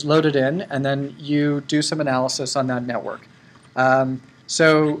and is loaded in, and then you do some analysis on that network.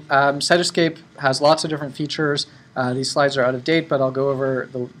 Cytoscape has lots of different features. These slides are out of date, but I'll go over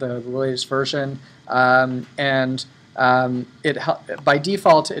the latest version. By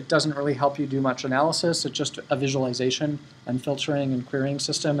default, it doesn't really help you do much analysis. It's just a visualization and filtering and querying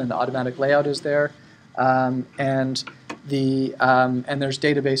system, and the automatic layout is there. And there's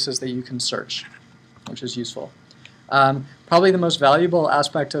databases that you can search, which is useful. Probably the most valuable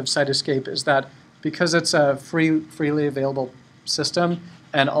aspect of Cytoscape is that because it's a freely available system,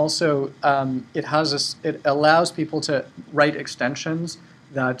 and also it allows people to write extensions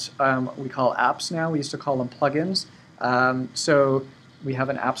that we call apps now. We used to call them plugins. So we have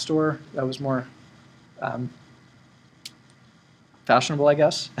an app store that was more fashionable, I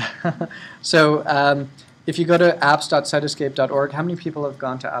guess. So if you go to apps.cytoscape.org, how many people have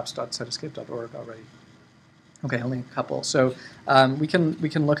gone to apps.cytoscape.org already? Okay, only a couple. So we can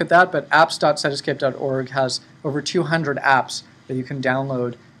look at that, but apps.cytoscape.org has over 200 apps that you can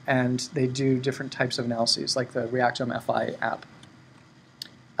download, and they do different types of analyses, like the Reactome FI app.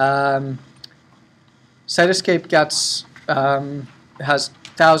 Cytoscape has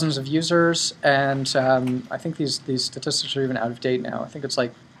thousands of users, and I think these statistics are even out of date now. I think it's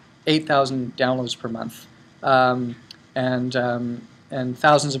like 8,000 downloads per month, and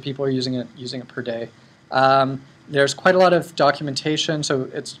thousands of people are using it per day. There's quite a lot of documentation, so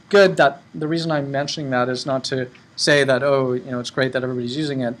it's good that the reason I'm mentioning that is not to say that, oh, it's great that everybody's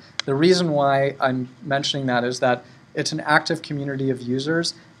using it. The reason why I'm mentioning that is that it's an active community of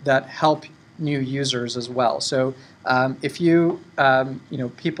users that help new users as well. So if you,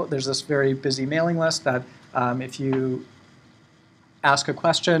 people, there's this very busy mailing list that if you ask a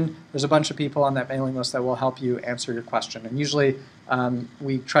question, there's a bunch of people on that mailing list that will help you answer your question. And usually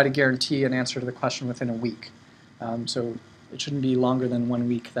we try to guarantee an answer to the question within a week. So it shouldn't be longer than 1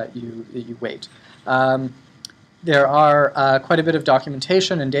 week that you wait. There are quite a bit of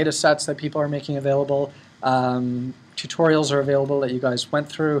documentation and data sets that people are making available. Tutorials are available that you guys went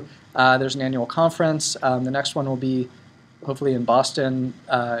through. There's an annual conference. The next one will be hopefully in Boston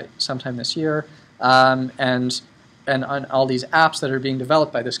sometime this year. And on all these apps that are being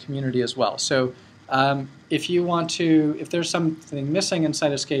developed by this community as well. So if there's something missing in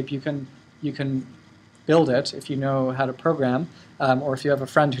Cytoscape, you can build it if you know how to program, or if you have a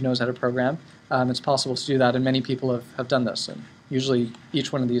friend who knows how to program. It's possible to do that, and many people have done this. And usually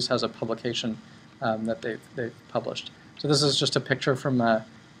each one of these has a publication that they've published. So this is just a picture from a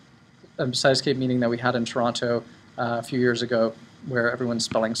Cytoscape meeting that we had in Toronto a few years ago, where everyone's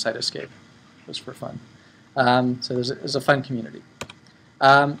spelling Cytoscape. It was for fun. So there's a fun community.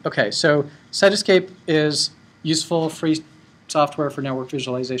 Okay, so Cytoscape is useful, free software for network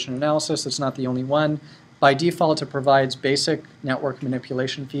visualization analysis. It's not the only one. By default, it provides basic network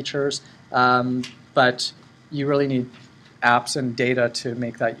manipulation features, but you really need apps and data to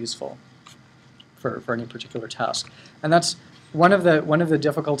make that useful for any particular task. And that's one of the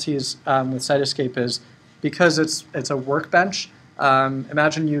difficulties with Cytoscape is because it's a workbench.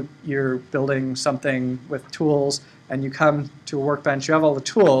 Imagine you're building something with tools, and you come to a workbench. You have all the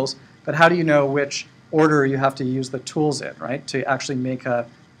tools, but how do you know which order you have to use the tools in, right, to actually make a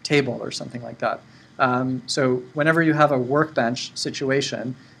table or something like that? So whenever you have a workbench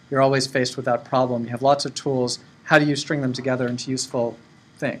situation, you're always faced with that problem. You have lots of tools. How do you string them together into useful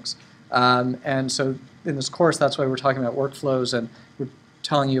things? And so in this course, that's why we're talking about workflows, and we're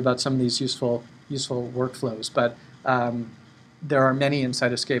telling you about some of these useful workflows. But there are many in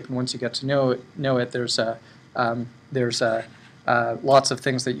Cytoscape, and once you get to know it, there's lots of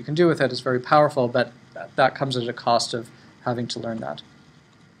things that you can do with it. It's very powerful, but that comes at a cost of having to learn that.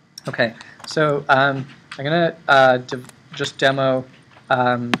 Okay, so I'm going to just demo,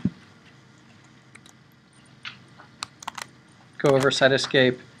 go over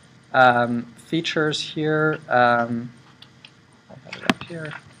Cytoscape features here. I have it up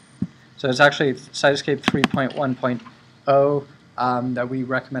here. So it's actually Cytoscape 3.1.0 that we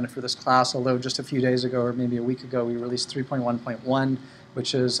recommended for this class, although just a few days ago or maybe a week ago we released 3.1.1,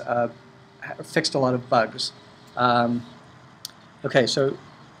 which is fixed a lot of bugs. Okay, so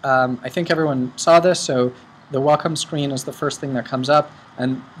I think everyone saw this, so the welcome screen is the first thing that comes up,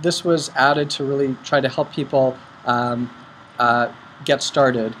 and this was added to really try to help people get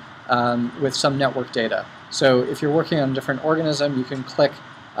started with some network data. So if you're working on a different organism, you can click,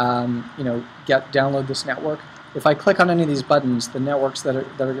 download this network. If I click on any of these buttons, the networks that are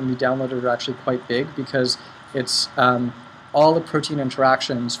going to be downloaded are actually quite big because it's all the protein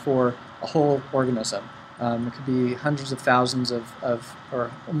interactions for a whole organism. It could be hundreds of thousands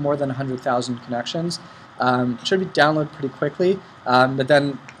or more than 100,000 connections. It should be downloaded pretty quickly, but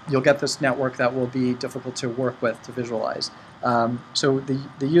then you'll get this network that will be difficult to work with to visualize. So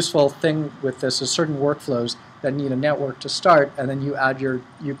the useful thing with this is certain workflows that need a network to start, and then you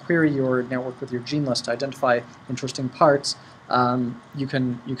query your network with your gene list to identify interesting parts. You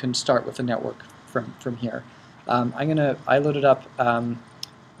can start with a network from here. I loaded up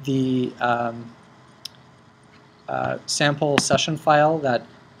the sample session file that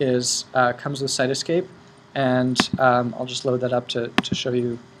comes with Cytoscape, and I'll just load that up to show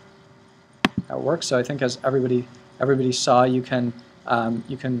you how it works. So I think as everybody saw, you can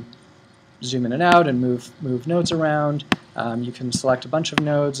zoom in and out and move nodes around. You can select a bunch of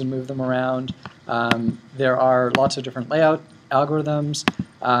nodes and move them around. There are lots of different layout algorithms.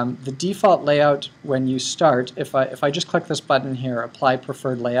 The default layout when you start, if I just click this button here, Apply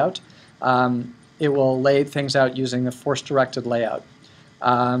Preferred Layout, it will lay things out using the force-directed layout.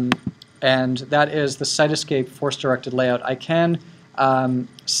 And that is the Cytoscape force-directed layout. I can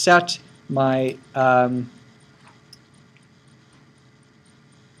set my...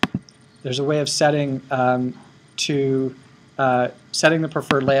 there's a way of setting setting the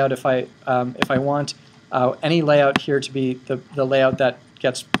preferred layout if I want any layout here to be the layout that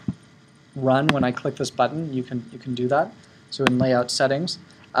gets run when I click this button. You can do that. So in layout settings,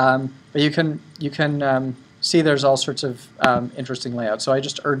 but you can see there's all sorts of interesting layouts. So I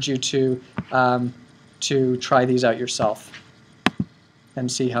just urge you to try these out yourself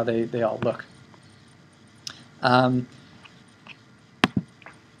and see how they all look.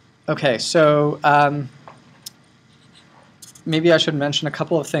 Okay, so maybe I should mention a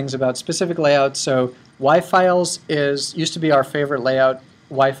couple of things about specific layouts. So Y-Files used to be our favorite layout.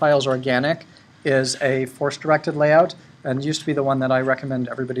 Y-Files Organic is a force-directed layout, and used to be the one that I recommend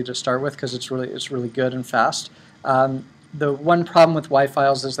everybody to start with because it's really good and fast. The one problem with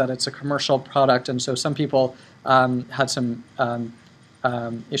Y-Files is that it's a commercial product, and so some people had some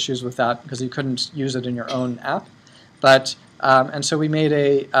issues with that because you couldn't use it in your own app. But and so we made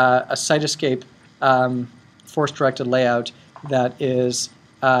a site escape force-directed layout that is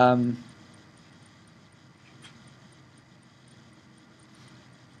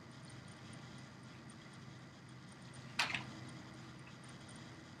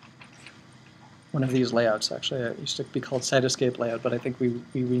one of these layouts. Actually, it used to be called site escape layout, but I think we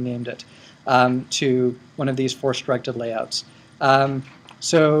renamed it to one of these force-directed layouts. There's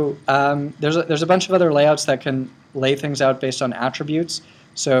a bunch of other layouts that can lay things out based on attributes.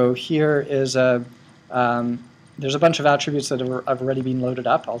 So here is there's a bunch of attributes that have already been loaded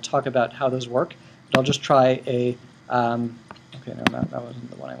up. I'll talk about how those work, but I'll just try okay, no, that wasn't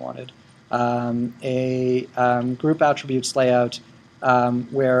the one I wanted. Group attributes layout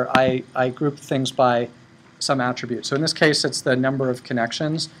where I group things by some attribute. So in this case, it's the number of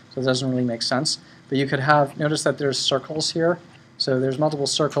connections, so it doesn't really make sense. But you could notice that there's circles here. So there's multiple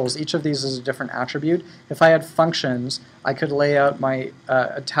circles. Each of these is a different attribute. If I had functions, I could lay out my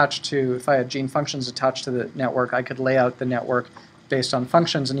if I had gene functions attached to the network, I could lay out the network based on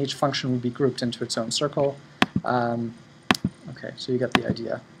functions, and each function would be grouped into its own circle. Okay, so you get the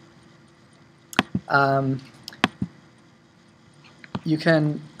idea. You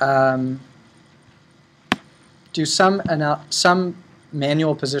can do some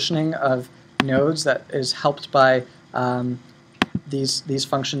manual positioning of nodes that is helped by these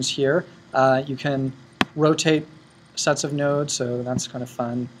functions here. You can rotate sets of nodes, so that's kind of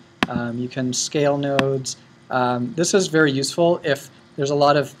fun. You can scale nodes. This is very useful if there's a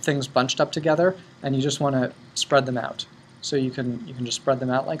lot of things bunched up together and you just want to spread them out. So you can just spread them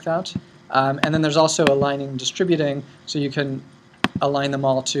out like that. And then there's also aligning and distributing, so you can align them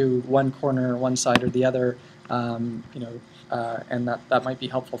all to one corner, one side, or the other. And that might be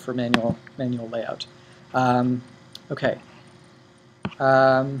helpful for manual layout. Okay.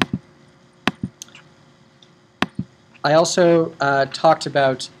 I also talked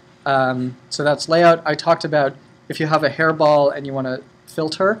about, so that's layout. I talked about if you have a hairball and you want to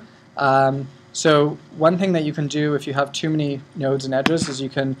filter. So one thing that you can do if you have too many nodes and edges is you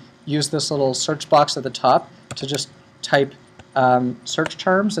can use this little search box at the top to just type search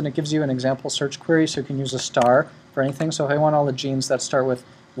terms, and it gives you an example search query, so you can use a star for anything. So if I want all the genes that start with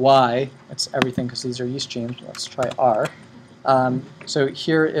Y, it's everything because these are yeast genes. Let's try R. So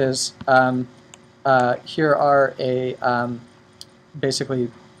here is here are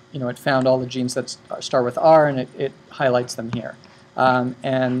basically, it found all the genes that start with R, and it highlights them here.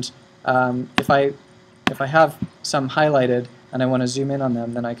 If I have some highlighted and I want to zoom in on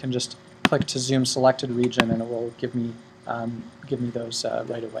them, then I can just click to zoom selected region, and it will give me those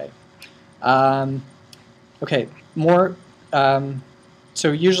right away. Okay, more.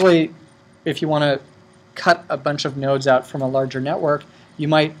 So usually, if you want to cut a bunch of nodes out from a larger network, you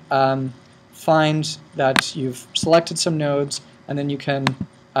might find that you've selected some nodes, and then you can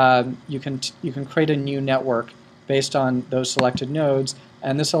create a new network based on those selected nodes,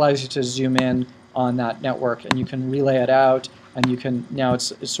 and this allows you to zoom in on that network, and you can relay it out, and you can now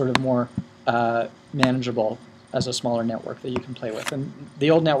it's sort of more manageable as a smaller network that you can play with. And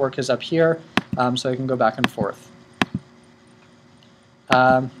the old network is up here, so I can go back and forth.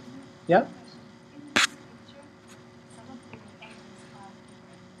 Yeah.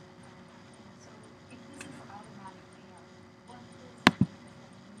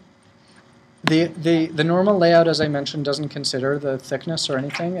 The normal layout, as I mentioned, doesn't consider the thickness or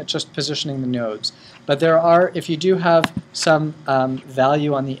anything. It's just positioning the nodes. But there are, if you do have some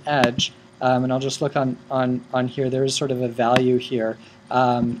value on the edge, and I'll just look on here, there is sort of a value here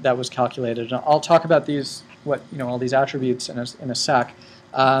that was calculated. And I'll talk about these, all these attributes in a sec.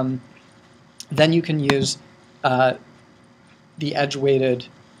 Then you can use the edge-weighted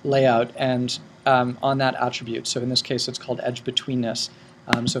layout and on that attribute. So in this case, it's called edge betweenness.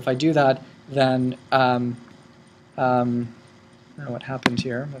 So if I do that, then I don't know what happened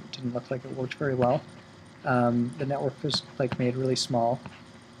here. It didn't look like it worked very well. The network was like made really small,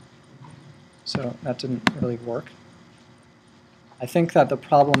 so that didn't really work. I think that the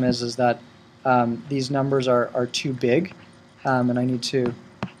problem is that these numbers are too big, and I need to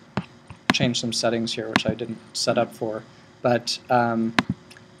change some settings here, which I didn't set up for. But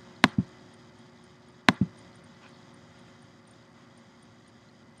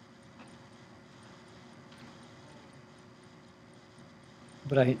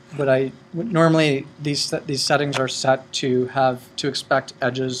normally these settings are set to expect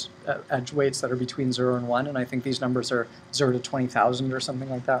edge weights that are between 0 and 1, and I think these numbers are 0 to 20,000 or something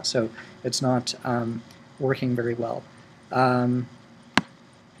like that, so it's not working very well.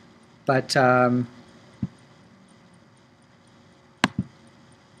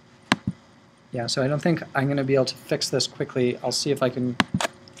 Yeah, so I don't think I'm going to be able to fix this quickly. I'll see if I can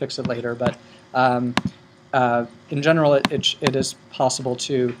fix it later, but in general, it is possible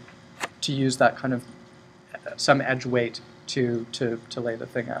to use that kind of some edge weight to lay the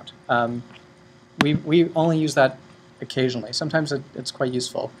thing out. We only use that occasionally. Sometimes it's quite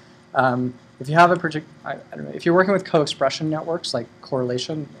useful. If you have a I don't know, if you're working with co-expression networks like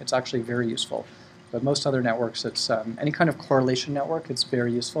correlation, it's actually very useful. But most other networks, it's any kind of correlation network, it's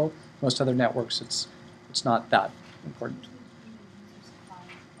very useful. Most other networks, it's not that important.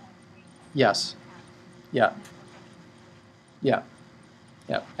 Yes. Yeah. Yeah.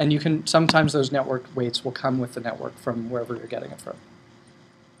 Yeah. And you can sometimes those network weights will come with the network from wherever you're getting it from.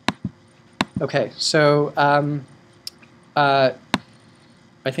 Okay, so I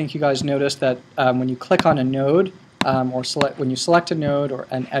think you guys noticed that when you click on a node, or when you select a node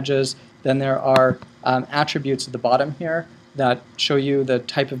and edges, then there are attributes at the bottom here that show you the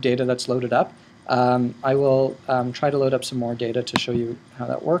type of data that's loaded up. I will try to load up some more data to show you how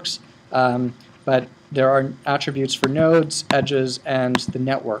that works. But there are attributes for nodes, edges, and the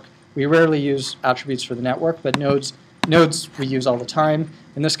network. We rarely use attributes for the network, but nodes we use all the time.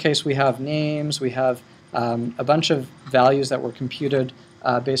 In this case, we have names, we have a bunch of values that were computed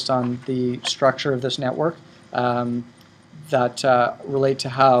based on the structure of this network that relate to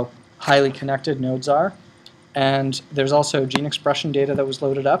how highly connected nodes are. And there's also gene expression data that was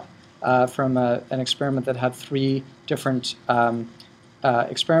loaded up from an experiment that had 3 different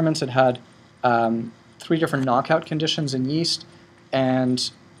experiments. It had 3 different knockout conditions in yeast,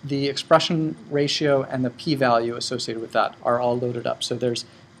 and the expression ratio and the p-value associated with that are all loaded up. So there's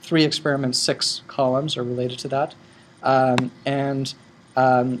 3 experiments, 6 columns are related to that, and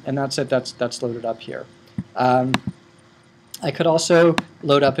that's it. That's loaded up here. I could also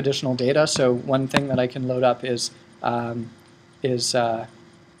load up additional data. So one thing that I can load up is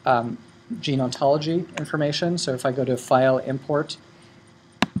gene ontology information. So if I go to File, Import,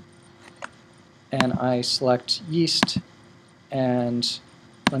 and I select yeast, and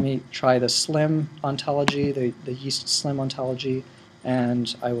let me try the SLIM ontology, the yeast SLIM ontology,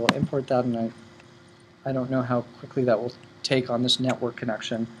 and I will import that, and I don't know how quickly that will take on this network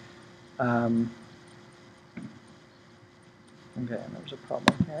connection. Okay, and there's a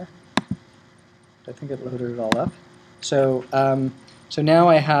problem here. I think it loaded it all up. So so now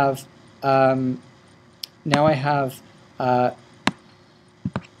I have let me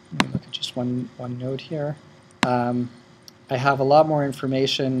look at just one node here. I have a lot more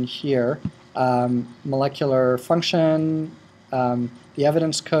information here. Molecular function, the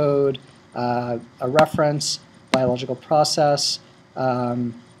evidence code, a reference, biological process,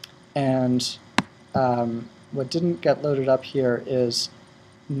 and what didn't get loaded up here is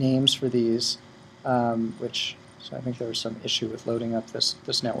names for these, so I think there was some issue with loading up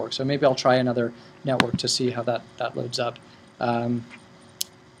this network. So maybe I'll try another network to see how that loads up. Oh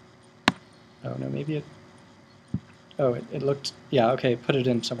no, maybe it. Oh, it looked. Yeah, okay. Put it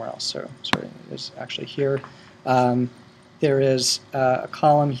in somewhere else. So sorry, it's actually here. There is a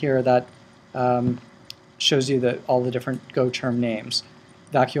column here that shows you all the different Go term names,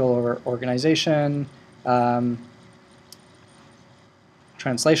 vacuolar organization.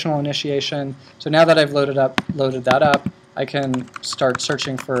 Translational initiation. So now that I've loaded that up, I can start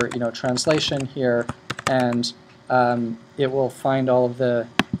searching for translation here, and it will find all of the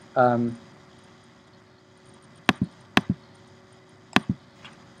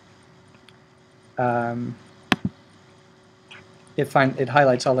it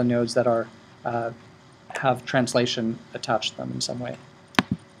highlights all the nodes that are have translation attached to them in some way.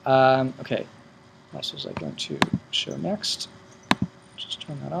 Okay, what was I going to show next? Just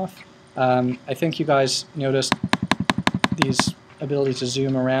turn that off. I think you guys noticed these ability to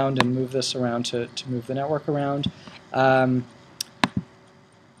zoom around and move this around to move the network around.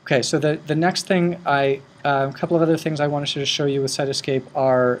 Okay, so the next thing a couple of other things I wanted to show you with Cytoscape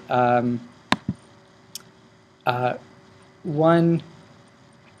are One.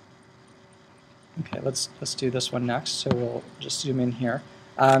 Okay, let's do this one next. So we'll just zoom in here.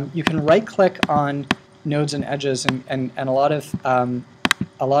 You can right-click on nodes and edges, and a lot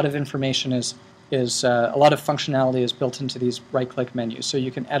of information is a lot of functionality is built into these right-click menus. So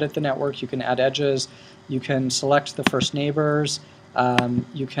you can edit the network, you can add edges, you can select the first neighbors,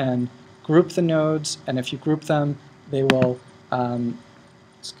 you can group the nodes, and if you group them, they will.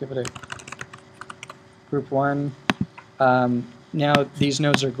 Let's give it a group one. Now these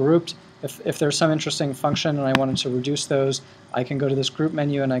nodes are grouped. If there's some interesting function and I wanted to reduce those, I can go to this group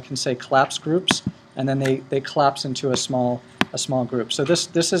menu and I can say collapse groups, and then they collapse into a small group. So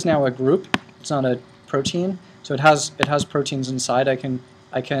this is now a group. It's not a protein. So it has proteins inside. I can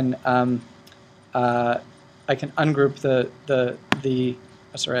ungroup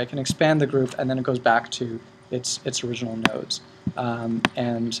I can expand the group, and then it goes back to its original nodes.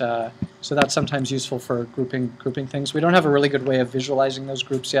 So that's sometimes useful for grouping things. We don't have a really good way of visualizing those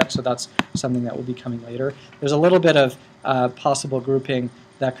groups yet, so that's something that will be coming later. There's a little bit of possible grouping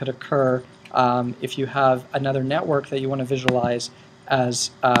that could occur if you have another network that you want to visualize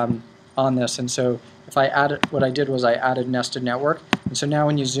as on this. And so if I added, what I did was I added nested network. And so now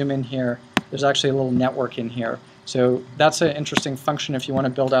when you zoom in here, there's actually a little network in here. So that's an interesting function if you want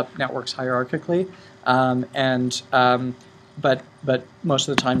to build up networks hierarchically. But most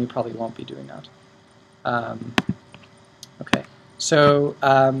of the time you probably won't be doing that. Okay, so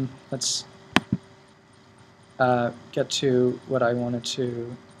let's get to what I wanted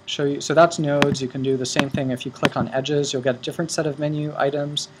to show you. So that's nodes. You can do the same thing if you click on edges. You'll get a different set of menu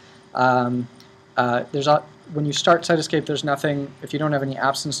items. When you start Cytoscape, there's nothing. If you don't have any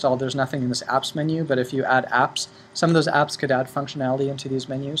apps installed, there's nothing in this apps menu. But if you add apps, some of those apps could add functionality into these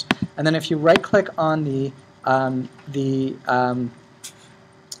menus. And then if you right-click on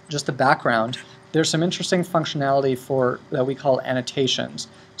just the background, there's some interesting functionality that we call annotations.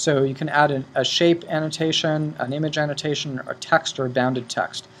 So you can add a shape annotation, an image annotation, or text, or bounded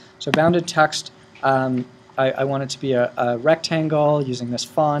text. So bounded text, I want it to be a rectangle using this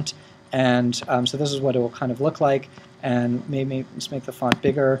font, and so this is what it will kind of look like. And maybe let's make the font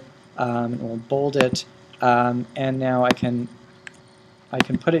bigger, and we'll bold it. And now I can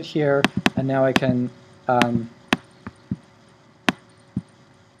put it here, and now I can.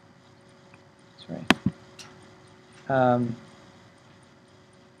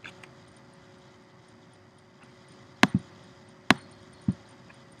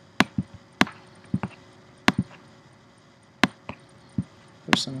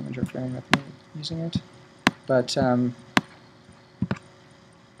 There's something interfering with me using it, but yeah.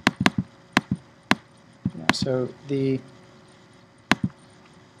 So here's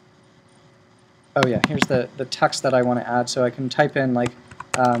the text that I want to add. So I can type in like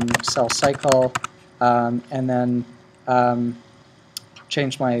cell cycle, and then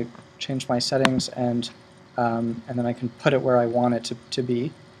change my settings, and then I can put it where I want it to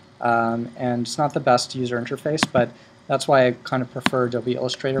be. And it's not the best user interface, but that's why I kind of prefer Adobe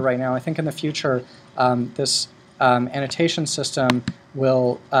Illustrator right now. I think in the future, this annotation system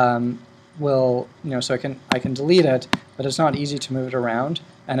will so I can delete it, but it's not easy to move it around,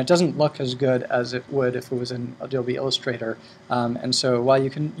 and it doesn't look as good as it would if it was in Adobe Illustrator. And so while you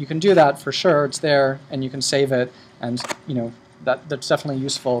can do that for sure, it's there, and you can save it, and that's definitely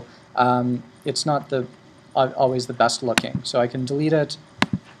useful. It's not always the best looking, so I can delete it,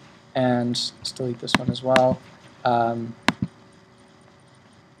 and let's delete this one as well.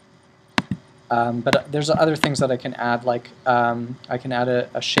 But there's other things that I can add, like I can add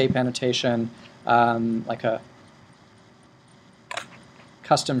a shape annotation, like a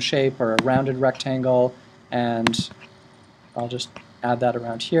custom shape or a rounded rectangle, and I'll just add that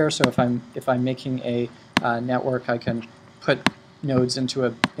around here. So if I'm making a network, I can put nodes into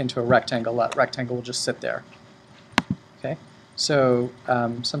a rectangle. That rectangle will just sit there. Okay, so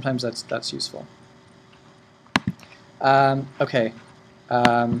sometimes that's useful. Okay.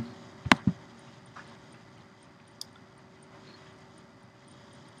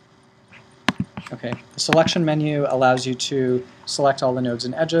 Okay, the selection menu allows you to select all the nodes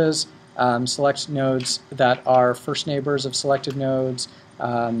and edges, select nodes that are first neighbors of selected nodes.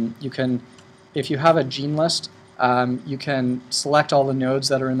 You can, if you have a gene list, you can select all the nodes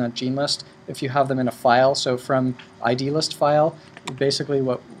that are in that gene list if you have them in a file. So from ID list file, basically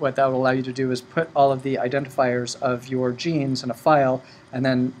what that will allow you to do is put all of the identifiers of your genes in a file, and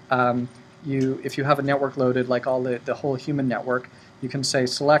then if you have a network loaded, like the whole human network, you can say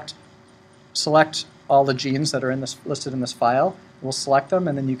select all the genes that are listed in this file. We'll select them,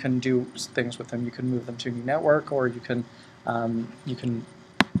 and then you can do things with them. You can move them to a new network, or you can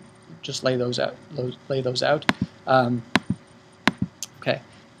just lay those out. Okay.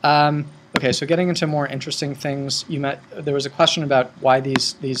 Okay, so getting into more interesting things, there was a question about why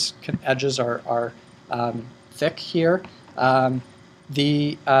these edges are thick here.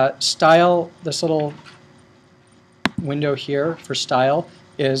 The style, this little window here for style,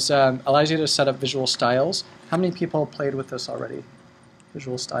 allows you to set up visual styles. How many people played with this already?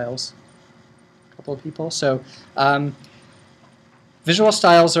 Visual styles? A couple of people. So visual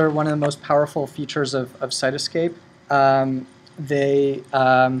styles are one of the most powerful features of Cytoscape. They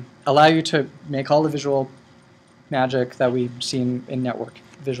allow you to make all the visual magic that we've seen in network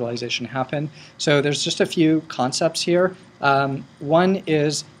visualization happen. So there's just a few concepts here. One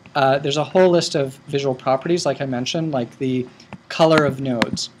is there's a whole list of visual properties, like I mentioned, like the color of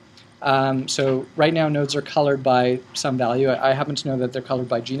nodes. So right now nodes are colored by some value. I happen to know that they're colored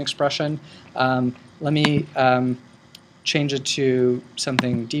by gene expression. Let me change it to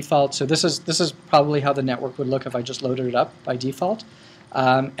something default. So this is probably how the network would look if I just loaded it up by default.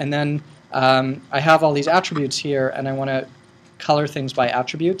 And then I have all these attributes here, and I want to color things by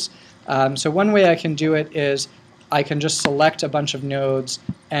attributes. So one way I can do it is I can just select a bunch of nodes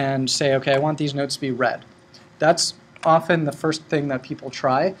and say, okay, I want these nodes to be red. That's often the first thing that people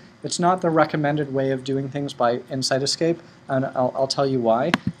try. It's not the recommended way of doing things in Cytoscape, and I'll tell you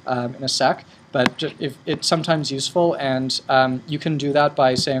why in a sec. But it's sometimes useful, and you can do that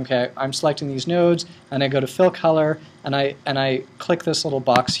by saying, okay, I'm selecting these nodes, and I go to fill color, and I click this little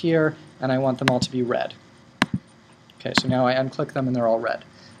box here, and I want them all to be red. Okay, so now I unclick them, and they're all red.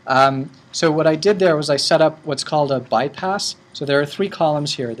 So what I did there was I set up what's called a bypass. So there are 3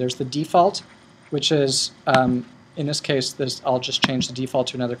 columns here. There's the default, which is, in this case, I'll just change the default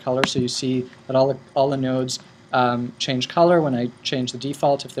to another color, so you see that all the nodes change color when I change the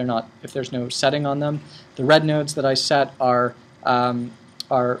default if there's no setting on them. The red nodes that I set I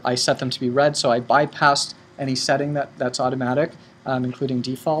set them to be red, so I bypassed any setting that's automatic, including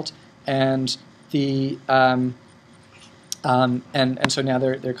default, and the and so now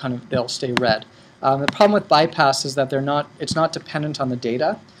they'll stay red. The problem with bypass is that it's not dependent on the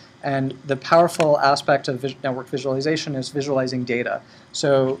data. And the powerful aspect of network visualization is visualizing data.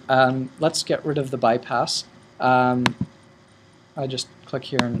 So let's get rid of the bypass. I just click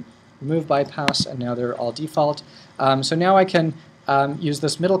here and remove bypass, and now they're all default. So now I can use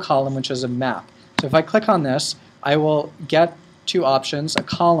this middle column, which is a map. So if I click on this, I will get 2 options, a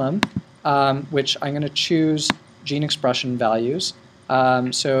column, which I'm going to choose gene expression values.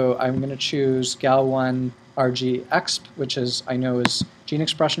 So I'm going to choose gal1 RGExp, which I know is gene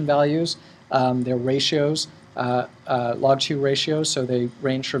expression values. They're ratios, log2 ratios, so they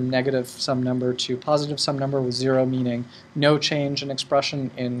range from negative some number to positive some number, with 0 meaning no change in expression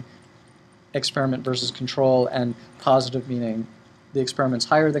in experiment versus control, and positive meaning the experiment's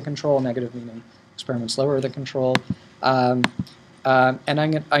higher than control, negative meaning experiment's lower than control. And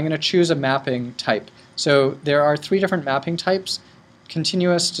I'm going to choose a mapping type. So there are 3 different mapping types: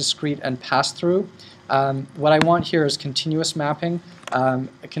 continuous, discrete, and pass-through. What I want here is continuous mapping. A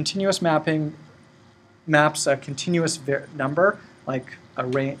continuous mapping maps a continuous number, like a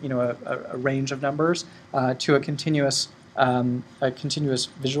range of numbers, to a continuous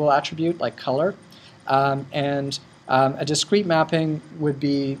visual attribute like color. And a discrete mapping would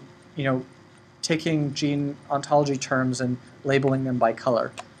be, taking gene ontology terms and labeling them by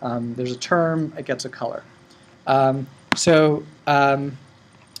color. There's a term, it gets a color.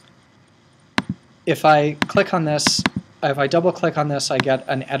 If I click on this, if I double click on this, I get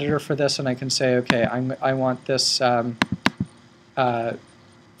an editor for this, and I can say, okay, I want this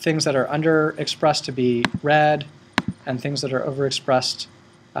things that are underexpressed to be red, and things that are overexpressed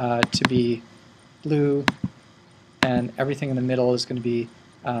to be blue, and everything in the middle is going to be,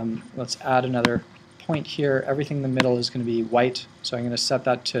 let's add another point here, everything in the middle is going to be white, so I'm going to set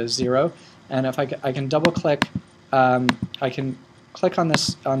that to 0. And if I can double click, I can click on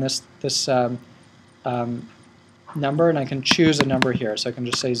this number, and I can choose a number here, so I can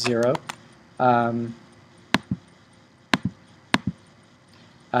just say 0. And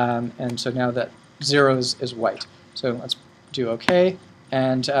so now that 0 is white. So let's do OK.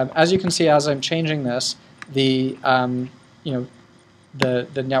 And as you can see, as I'm changing this, the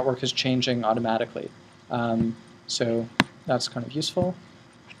network is changing automatically. So that's kind of useful.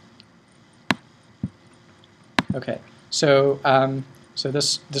 Okay, so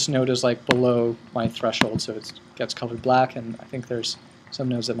this node is like below my threshold, so it gets colored black, and I think there's some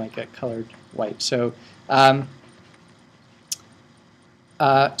nodes that might get colored white. So so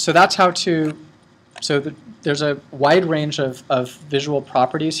that's how to. There's a wide range of visual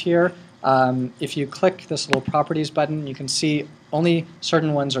properties here. If you click this little properties button, you can see only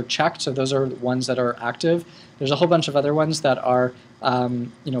certain ones are checked, so those are the ones that are active. There's a whole bunch of other ones that are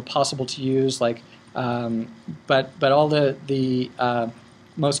possible to use, like but all the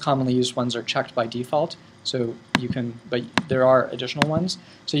most commonly used ones are checked by default. So you can, but there are additional ones.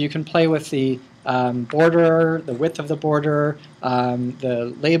 So you can play with the border, the width of the border,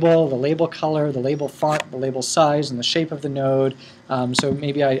 the label color, the label font, the label size, and the shape of the node. So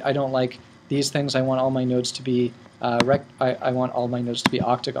maybe I don't like these things. I want all my nodes to be I want all my nodes to be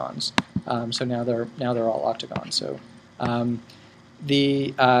octagons. So now they're all octagons. So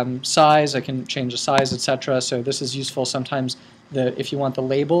the size, I can change the size, etc. So this is useful sometimes. If you want the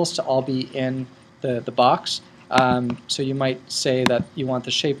labels to all be in the box. So you might say that you want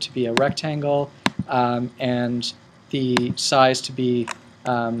the shape to be a rectangle and the size to be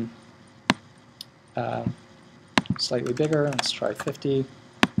slightly bigger. Let's try 50.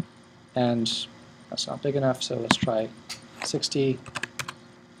 And that's not big enough, so let's try 60.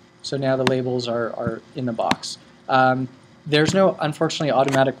 So now the labels are in the box. There's no, unfortunately,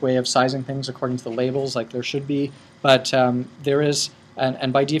 automatic way of sizing things according to the labels like there should be, but there is.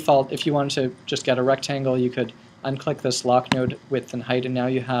 And by default, if you wanted to just get a rectangle, you could unclick this lock node width and height, and now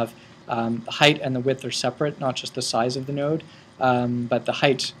you have the height and the width are separate, not just the size of the node, but the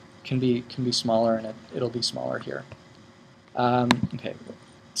height can be smaller, and it'll be smaller here. Okay,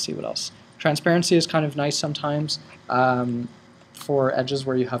 let's see what else. Transparency is kind of nice sometimes for edges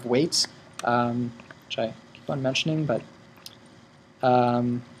where you have weights, which I keep on mentioning, but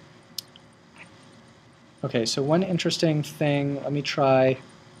okay, so one interesting thing, let me try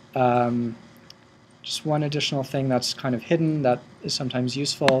just one additional thing that's kind of hidden that is sometimes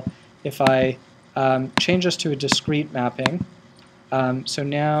useful. If I change this to a discrete mapping, so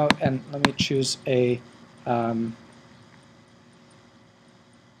now, and let me choose a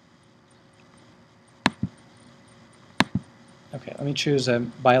okay, let me choose a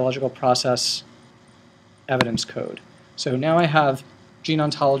biological process evidence code. So now I have gene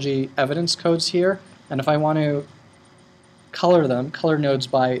ontology evidence codes here, and if I want to color them, color nodes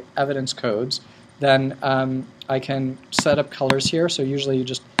by evidence codes, then I can set up colors here. So usually you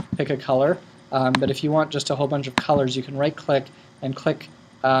just pick a color, but if you want just a whole bunch of colors, you can right-click and click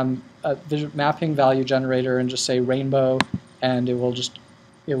a mapping value generator and just say rainbow, and it will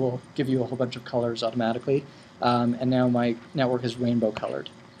give you a whole bunch of colors automatically. And now my network is rainbow colored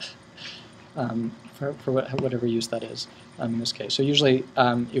for whatever use that is in this case. So usually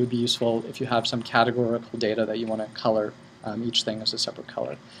it would be useful if you have some categorical data that you want to color each thing as a separate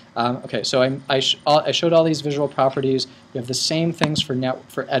color. Okay, so I showed all these visual properties. You have the same things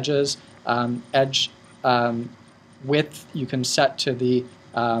for edges. Edge width you can set to the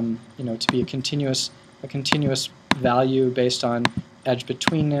to be a continuous value based on edge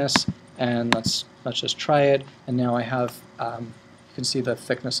betweenness. And let's just try it. And now I have you can see the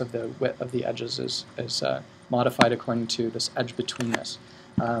thickness of the width of the edges is modified according to this edge betweenness,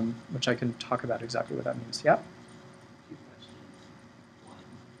 which I can talk about exactly what that means. Yeah. Two questions. One,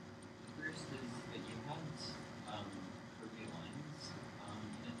 the first is that you had curvy lines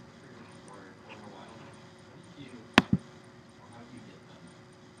in for a while. How did you get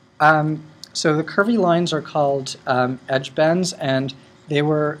them? So the curvy lines are called edge bends, and they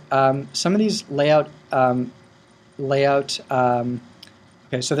were some of these layout.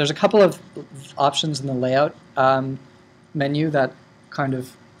 Okay, so there's a couple of options in the layout menu that kind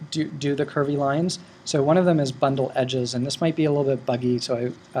of do the curvy lines. So one of them is bundle edges, and this might be a little bit buggy.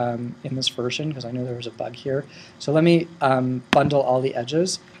 So in this version, because I know there was a bug here. So let me bundle all the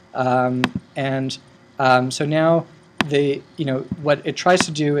edges, and so now what it tries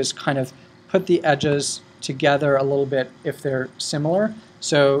to do is kind of put the edges together a little bit if they're similar.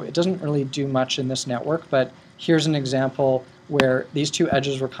 So it doesn't really do much in this network, but here's an example where these two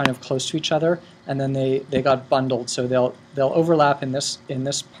edges were kind of close to each other, and then they got bundled. So they'll overlap in this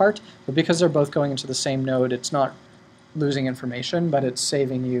part, but because they're both going into the same node, it's not losing information, but it's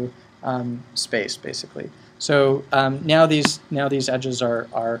saving you space basically. So now these edges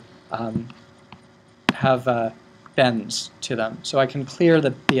have bends to them. So I can clear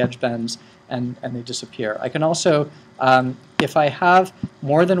the edge bends and they disappear. I can also, if I have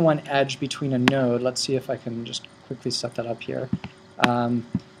more than one edge between a node, let's see if I can just quickly set that up here.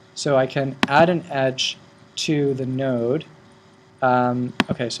 So I can add an edge to the node.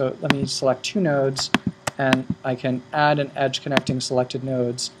 Okay, so let me select two nodes, and I can add an edge connecting selected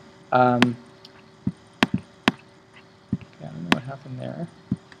nodes. Okay, I don't know what happened there.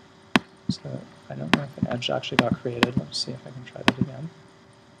 So I don't know if an edge actually got created. Let's see if I can try that again.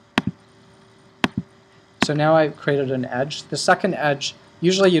 So now I've created an edge. The second edge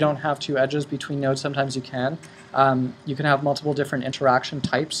Usually you don't have two edges between nodes. Sometimes you can. You can have multiple different interaction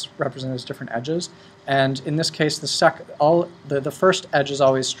types represented as different edges. And in this case, the first edge is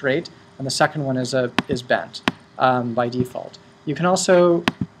always straight, and the second one is bent by default. You can also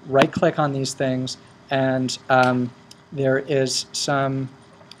right-click on these things, and there is some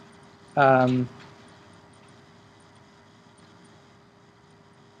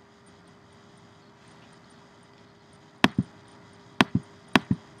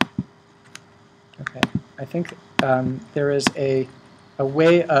okay, I think there is a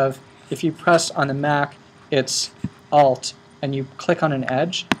way of, if you press on the Mac, it's Alt, and you click on an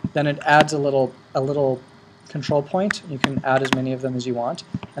edge, then it adds a little control point. You can add as many of them as you want,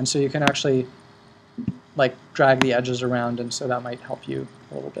 and so you can actually like drag the edges around, and so that might help you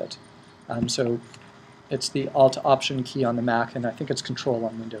a little bit. So it's the Alt Option key on the Mac, and I think it's Control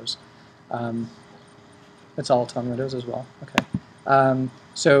on Windows. It's Alt on Windows as well. Okay.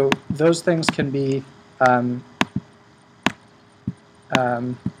 So those things can be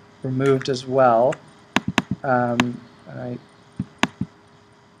removed as well.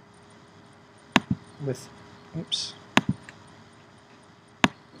 Oops.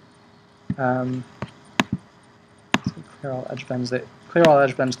 Clear all edge bends. Clear all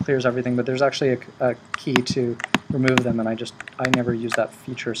edge bends clears everything, but there's actually a key to remove them, and I never use that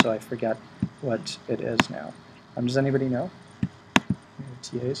feature, so I forget what it is now. Does anybody know?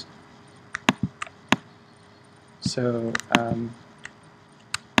 TAs. So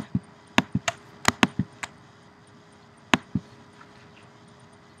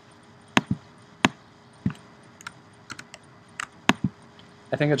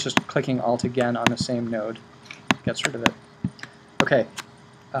I think it's just clicking Alt again on the same node gets rid of it. Okay,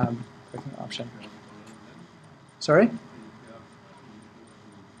 clicking Option. Sorry?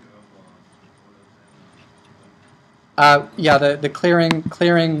 Yeah, the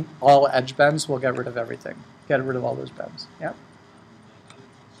clearing all edge bends will get rid of everything. Get rid of all those bends. Yeah.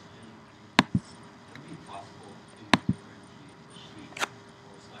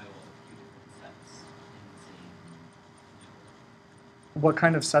 What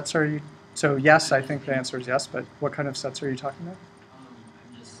kind of sets are you? So yes, I think the answer is yes, but what kind of sets are you talking about? I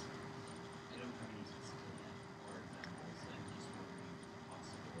don't have any specific or examples. I'm just wondering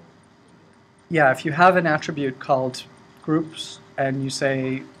possible. Yeah, if you have an attribute called groups, and you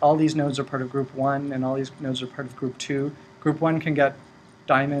say all these nodes are part of group 1 and all these nodes are part of group 2, group 1 can get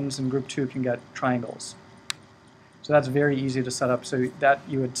diamonds and group 2 can get triangles. So that's very easy to set up. So that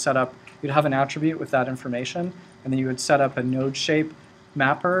you would set up, you'd have an attribute with that information, and then you would set up a node shape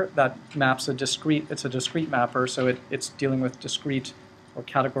mapper that maps it's a discrete mapper, so it's dealing with discrete or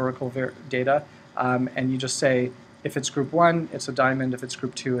categorical data, and you just say, if it's group 1, it's a diamond, if it's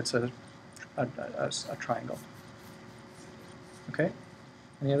group 2, it's a triangle. Okay,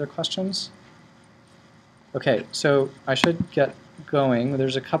 any other questions? Okay, so I should get going.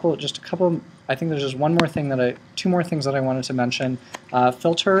 There's just a couple, I think there's just two more things that I wanted to mention.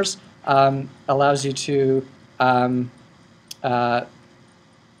 Filters allows you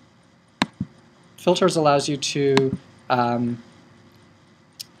to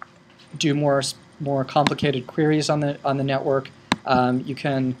do more complicated queries on the network. You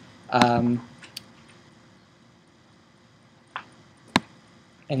can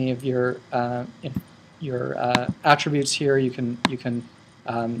any of your attributes here you can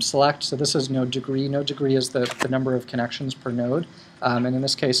select. So this is node degree. Node degree is the number of connections per node, and in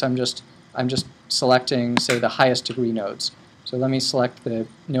this case I'm just selecting, say, the highest degree nodes. So let me select the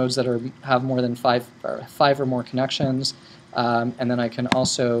nodes that have more than five or more connections, and then I can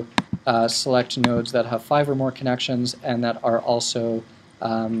also select nodes that have 5 or more connections and that are also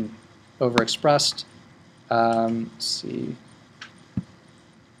overexpressed. Let's see,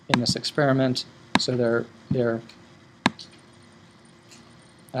 in this experiment, so they're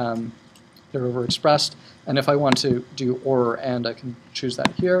overexpressed. And if I want to do or and, I can choose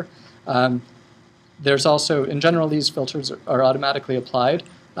that here. There's also, in general, these filters are automatically applied.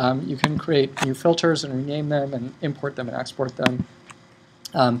 You can create new filters and rename them and import them and export them.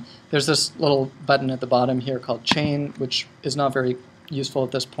 There's this little button at the bottom here called chain, which is not very useful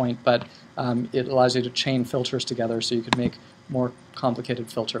at this point, but it allows you to chain filters together so you can make more complicated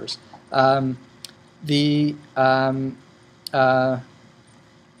filters. Couple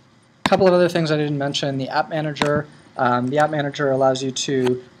of other things I didn't mention, the app manager. The app manager allows you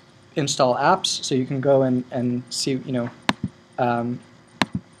to install apps, so you can go and see, look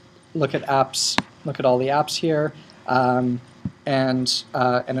at apps, look at all the apps here, and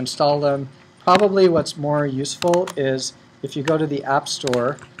install them. Probably what's more useful is if you go to the App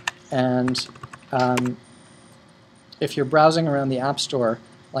Store and if you're browsing around the App Store,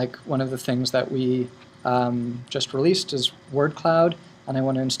 like one of the things that we just released is Word Cloud, and I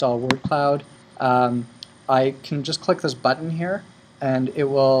want to install Word Cloud, I can just click this button here, and it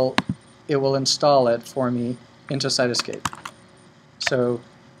will install it for me into Cytoscape. So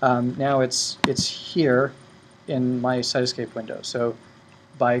now it's here in my Cytoscape window. So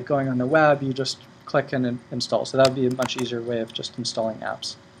by going on the web, you just click and install. So that would be a much easier way of just installing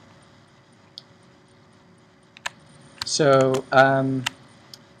apps. So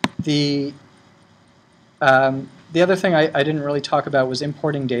the other thing I didn't really talk about was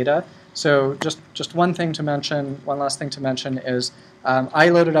importing data. So just one last thing to mention is I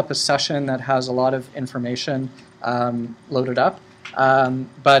loaded up a session that has a lot of information loaded up.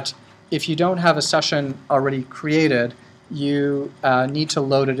 But if you don't have a session already created, you need to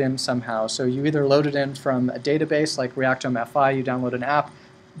load it in somehow. So you either load it in from a database like Reactome FI, you download an app,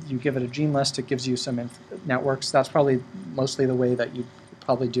 you give it a gene list, it gives you some networks. That's probably mostly the way that you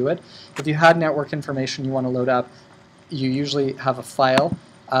probably do it. If you had network information you want to load up, you usually have a file,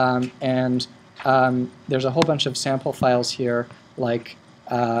 and there's a whole bunch of sample files here, like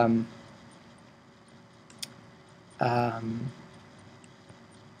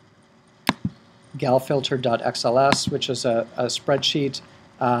galfilter.xls, which is a spreadsheet,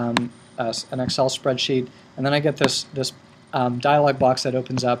 an Excel spreadsheet, and then I get this dialog box that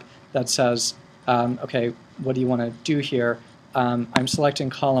opens up that says, okay, what do you want to do here? I'm selecting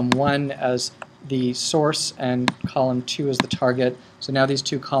column 1 as the source and column 2 as the target. So now these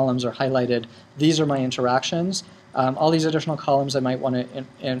two columns are highlighted. These are my interactions. All these additional columns I might want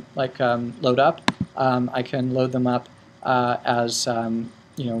to load up. I can load them up as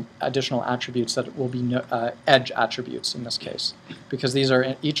additional attributes that will be edge attributes in this case, because these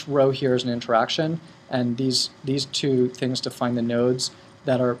are each row here is an interaction, and these two things define the nodes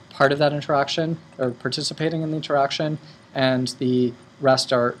that are part of that interaction or participating in the interaction, and the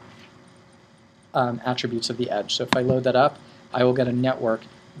rest are attributes of the edge. So if I load that up, I will get a network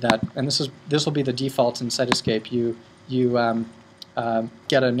that, and this will be the default in Cytoscape. You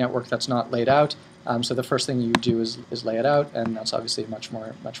get a network that's not laid out. So the first thing you do is lay it out, and that's obviously much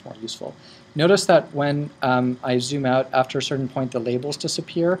more useful. Notice that when I zoom out, after a certain point, the labels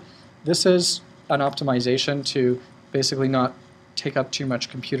disappear. This is an optimization to basically not take up too much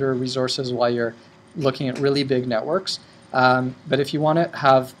computer resources while you're looking at really big networks. But if you want to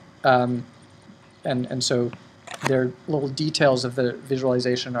have, and so their little details of the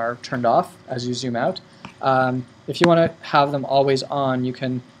visualization are turned off as you zoom out. If you want to have them always on, you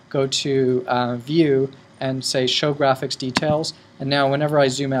can go to View and say Show Graphics Details, and now whenever I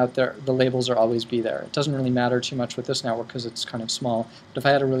zoom out, the labels will always be there. It doesn't really matter too much with this network because it's kind of small, but if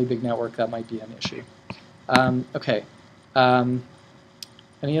I had a really big network, that might be an issue. Okay.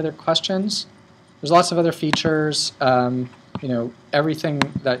 Any other questions? There's lots of other features. Everything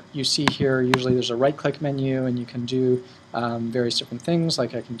that you see here, usually there's a right-click menu, and you can do various different things,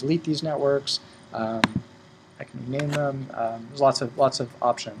 like I can delete these networks. I can rename them. There's lots of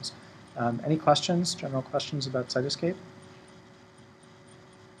options. Any questions? General questions about Cytoscape?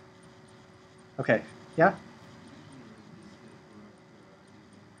 Okay. Yeah.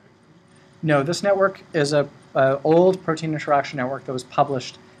 No, this network is a old protein interaction network that was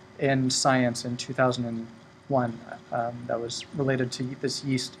published in Science in 2001. That was related to this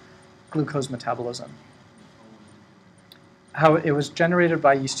yeast glucose metabolism. How it was generated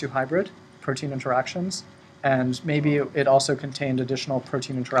by yeast-2 hybrid protein interactions. And maybe it also contained additional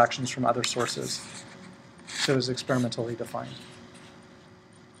protein interactions from other sources. So it was experimentally defined.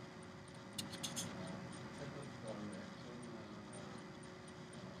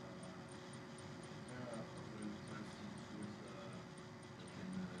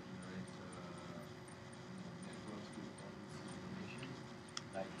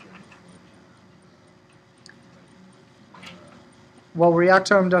 Well,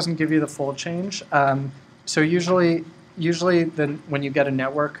 Reactome doesn't give you the full change. So usually when you get a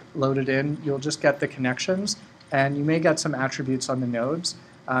network loaded in, you'll just get the connections, and you may get some attributes on the nodes,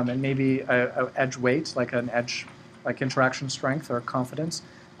 and maybe a edge weight, like an edge, like interaction strength or confidence.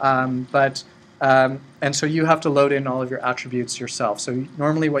 And so you have to load in all of your attributes yourself. So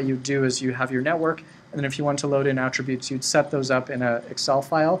normally what you do is you have your network, and then if you want to load in attributes, you'd set those up in an Excel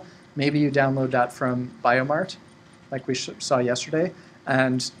file. Maybe you download that from Biomart, like we saw yesterday.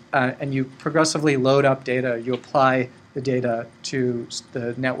 And you progressively load up data. You apply the data to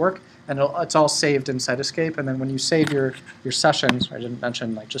the network, and it's all saved in Cytoscape. And then when you save your sessions, I didn't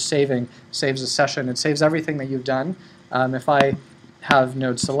mention, like just saves a session. It saves everything that you've done. If I have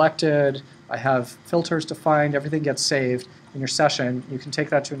nodes selected, I have filters defined, everything gets saved in your session. You can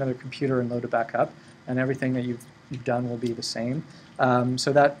take that to another computer and load it back up, and everything that you've you've done will be the same.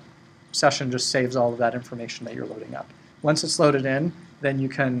 So that session just saves all of that information that you're loading up. Once it's loaded in, then you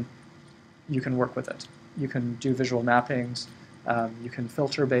can work with it. You can do visual mappings. You can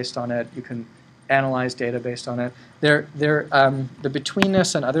filter based on it. You can analyze data based on it. The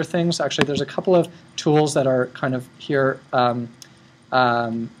betweenness and other things, actually there's a couple of tools that are kind of here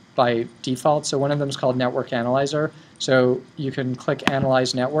by default. So one of them is called Network Analyzer. So you can click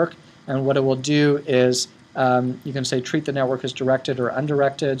Analyze Network, and what it will do is you can say treat the network as directed or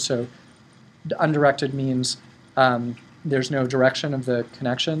undirected. So undirected means there's no direction of the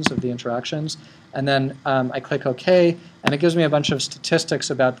connections, of the interactions. And then I click OK, and it gives me a bunch of statistics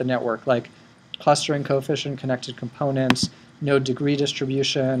about the network, like clustering coefficient, connected components, node degree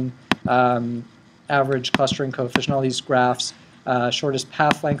distribution, average clustering coefficient, all these graphs, shortest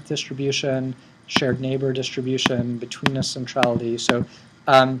path length distribution, shared neighbor distribution, betweenness centrality. So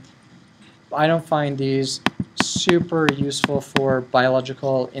I don't find these super useful for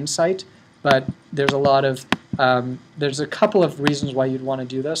biological insight, but there's a lot of there's a couple of reasons why you'd want to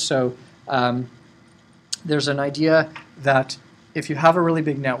do this. So there's an idea that if you have a really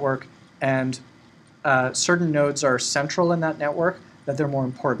big network and certain nodes are central in that network, that they're more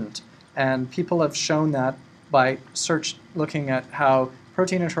important. And people have shown that by looking at how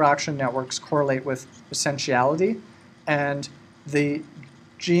protein interaction networks correlate with essentiality, and the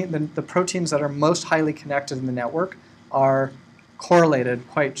proteins that are most highly connected in the network are correlated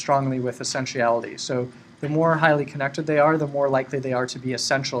quite strongly with essentiality. So the more highly connected they are, the more likely they are to be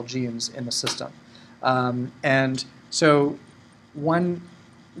essential genes in the system. And so one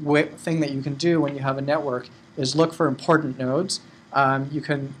thing that you can do when you have a network is look for important nodes. You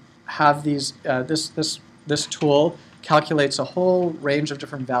can have these. This tool calculates a whole range of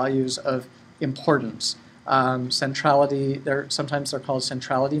different values of importance. Centrality. Sometimes they're called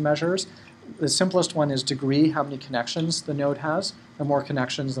centrality measures. The simplest one is degree, how many connections the node has. The more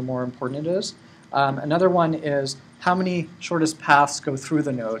connections, the more important it is. Another one is how many shortest paths go through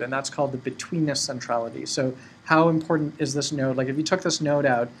the node, and that's called the betweenness centrality. So how important is this node? Like if you took this node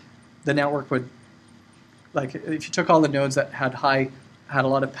out, the network would, like if you took all the nodes that had a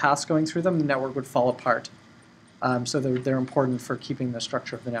lot of paths going through them, the network would fall apart. So they're important for keeping the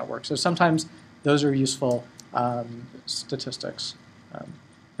structure of the network. So sometimes those are useful statistics.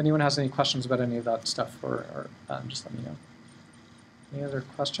 If anyone has any questions about any of that stuff, or just let me know. Any other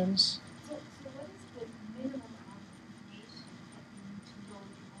questions? So what is the minimum amount of information that you need to load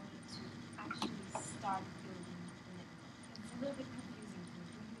in order to actually start building the network? It's a little bit confusing to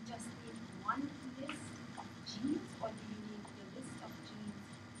me. Do you just need one list of genes, or do you need the list of genes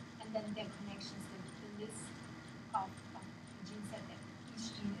and then their connections, the list of genes that each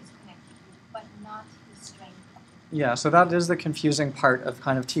gene is connected to, but not the strength of the Yeah, so that is the confusing part of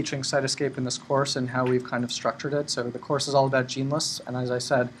kind of teaching Cytoscape in this course and how we've kind of structured it. So the course is all about gene lists, and as I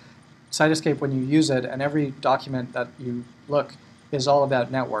said, Cytoscape, when you use it, and every document that you look is all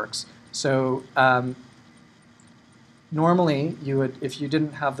about networks. So normally, you would, if you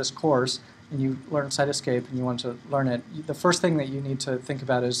didn't have this course and you learn Cytoscape and you want to learn it, the first thing that you need to think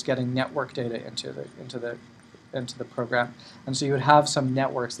about is getting network data into the program. And so you would have some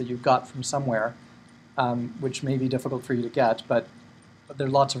networks that you got from somewhere, which may be difficult for you to get, but there are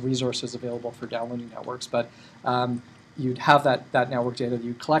lots of resources available for downloading networks. But you'd have that network data that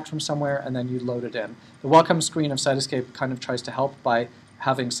you collect from somewhere, and then you load it in. The welcome screen of Cytoscape kind of tries to help by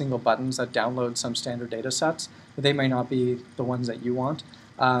having single buttons that download some standard data sets, but they may not be the ones that you want.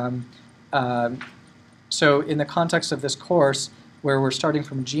 So in the context of this course, where we're starting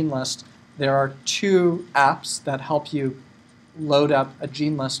from a gene list, there are two apps that help you load up a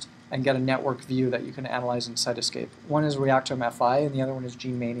gene list and get a network view that you can analyze in Cytoscape. One is Reactome FI, and the other one is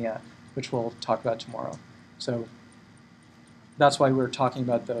Gene Mania, which we'll talk about tomorrow. So that's why we're talking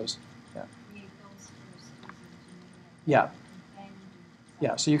about those. Yeah. create those first using gene Yeah. and then do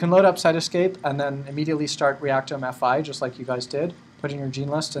Yeah, so you can load up Cytoscape and then immediately start Reactome FI, just like you guys did, put in your gene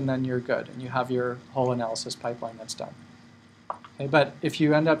list, and then you're good. And you have your whole analysis pipeline that's done. Okay, but if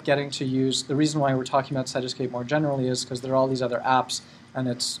you end up getting to use, the reason why we're talking about Cytoscape more generally is because there are all these other apps, and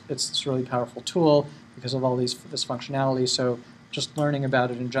it's this really powerful tool because of all this functionality. So just learning about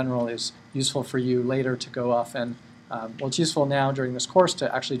it in general is useful for you later to go off and, well, it's useful now during this course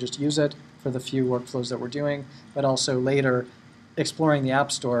to actually just use it for the few workflows that we're doing, but also later exploring the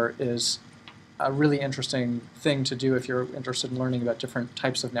App Store is a really interesting thing to do if you're interested in learning about different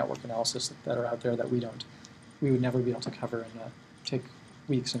types of network analysis that are out there that we would never be able to cover, and take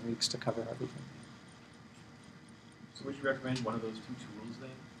weeks and weeks to cover everything. So would you recommend one of those two tools then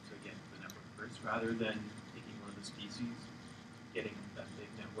to get the network first, rather than taking one of the species, getting that big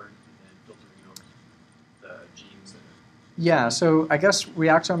network, and then filtering it over? the genes that are... Yeah, so I guess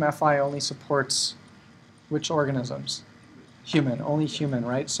Reactome-FI only supports which organisms? Human, only human,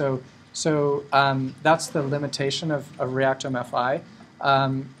 right? So that's the limitation of Reactome-FI.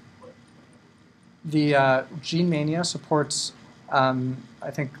 The Gene Mania supports,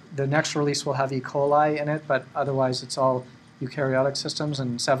 I think the next release will have E. coli in it, but otherwise it's all eukaryotic systems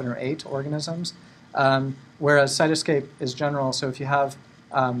and 7 or 8 organisms. Whereas Cytoscape is general, so if you have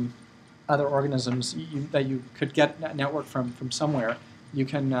other organisms that you could get a network from somewhere, you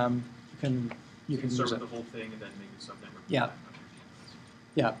can use start it. with the whole thing and then make a subnetwork. Yeah.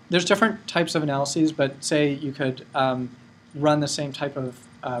 Yeah, there's different types of analyses, but say you could run the same type of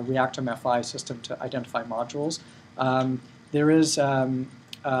Reactome-FI system to identify modules. There is an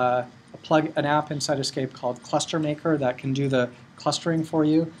app in Cytoscape called Cluster Maker that can do the clustering for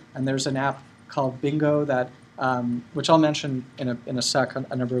you, and there's an app called Bingo that, which I'll mention in a sec,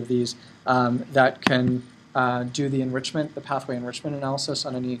 a number of these, that can do the enrichment, the pathway enrichment analysis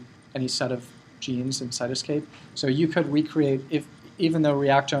on any set of genes in Cytoscape. So you could recreate, even though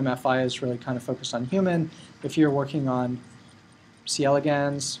Reactome-FI is really kind of focused on human, if you're working on C.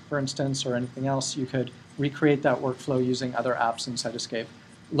 elegans, for instance, or anything else, you could recreate that workflow using other apps in Cytoscape.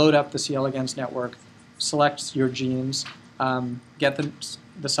 Load up the C. elegans network, select your genes, get the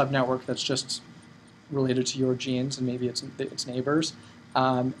subnetwork that's just related to your genes and maybe its neighbors,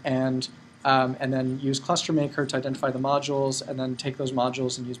 and then use Cluster Maker to identify the modules, and then take those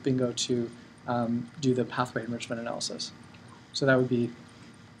modules and use Bingo to do the pathway enrichment analysis. So that would be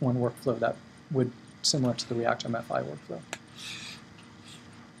one workflow that would similar to the Reactome-FI workflow.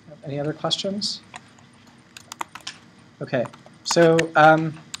 Any other questions? Okay, so let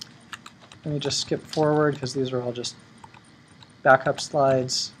me just skip forward because these are all just backup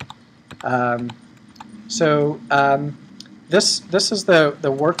slides. This is the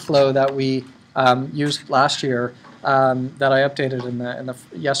workflow that we used last year that I updated in the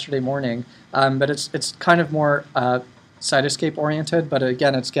yesterday morning, but it's kind of more Cytoscape oriented. But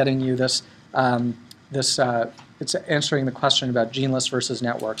again, it's getting you this it's answering the question about geneless versus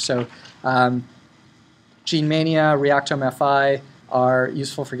network. So Gene Mania, Reactome-FI are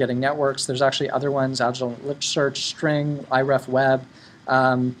useful for getting networks. There's actually other ones, Agilent Lit Search, String, IREF Web.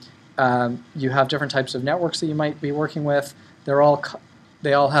 You have different types of networks that you might be working with. They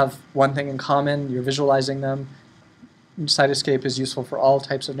all have one thing in common. You're visualizing them. Cytoscape is useful for all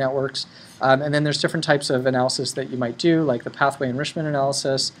types of networks. And then there's different types of analysis that you might do, like the pathway enrichment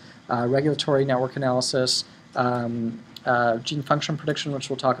analysis, regulatory network analysis, gene function prediction, which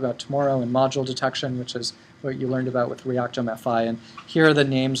we'll talk about tomorrow, and module detection, which is what you learned about with Reactome-FI. And here are the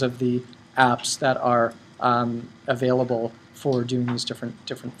names of the apps that are available for doing these different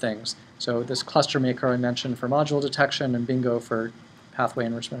things. So this Cluster Maker I mentioned for module detection, and Bingo for pathway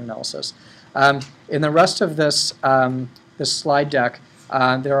enrichment analysis. In the rest of this this slide deck,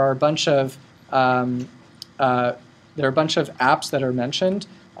 there are a bunch of apps that are mentioned.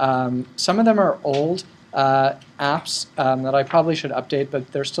 Some of them are old apps that I probably should update,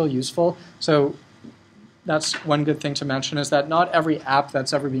 but they're still useful. So that's one good thing to mention, is that not every app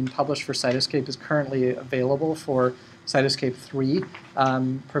that's ever been published for Cytoscape is currently available for Cytoscape 3.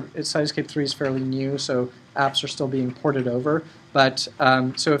 Cytoscape 3 is fairly new, so apps are still being ported over. But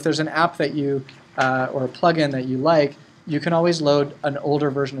so if there's an app that you, or a plugin that you like, you can always load an older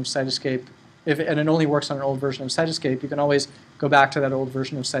version of Cytoscape. And it only works on an old version of Cytoscape, you can always go back to that old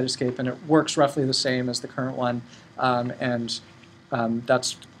version of Cytoscape, and it works roughly the same as the current one, and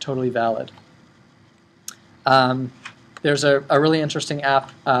that's totally valid. There's a really interesting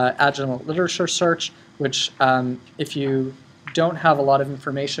app, Agilent Literature Search, which if you don't have a lot of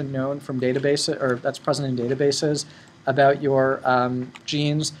information known from databases, or that's present in databases about your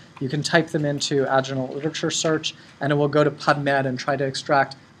genes, you can type them into Agilent Literature Search, and it will go to PubMed and try to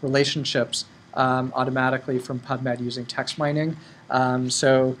extract relationships automatically from PubMed using text mining.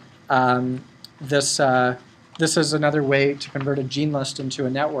 This is another way to convert a gene list into a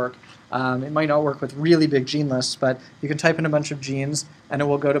network. It might not work with really big gene lists, but you can type in a bunch of genes, and it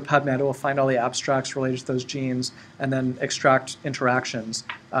will go to PubMed. It will find all the abstracts related to those genes, and then extract interactions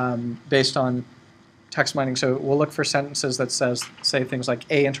based on text mining. So we'll look for sentences that say things like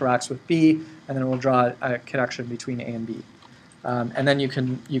A interacts with B, and then we'll draw a connection between A and B. And then you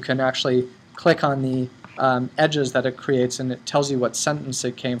can actually click on the edges that it creates, and it tells you what sentence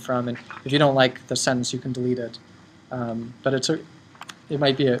it came from. And if you don't like the sentence, you can delete it. But it's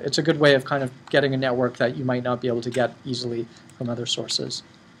a good way of kind of getting a network that you might not be able to get easily from other sources.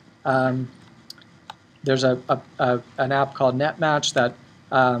 There's an app called NetMatch that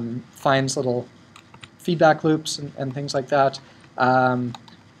finds little feedback loops and things like that.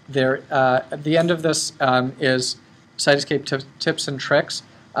 at the end of this is Cytoscape tips and tricks.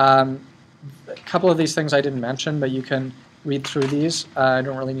 A couple of these things I didn't mention, but you can read through these. I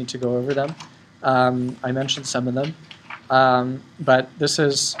don't really need to go over them. I mentioned some of them, but this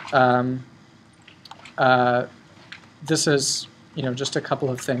is just a couple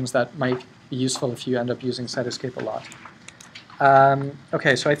of things that might be useful if you end up using Cytoscape a lot.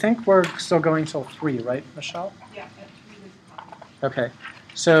 Okay, so I think we're still going till 3, right, Michelle? Yeah, at 3 is fine. Okay,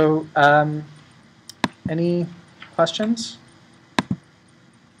 so any questions?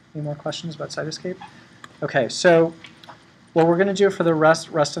 Any more questions about Cytoscape? Okay, so what we're going to do for the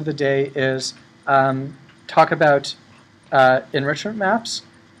rest of the day is talk about enrichment maps,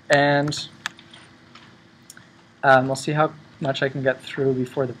 and we'll see how much I can get through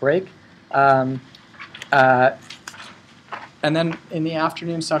before the break. And then in the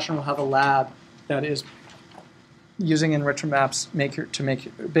afternoon session, we'll have a lab that is using enrichment maps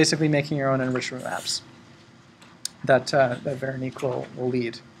basically making your own enrichment maps that Veronique will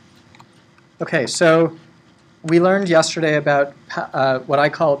lead. Okay, so we learned yesterday about what I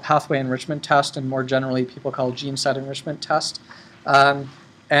call a pathway enrichment test, and more generally people call gene set enrichment test. And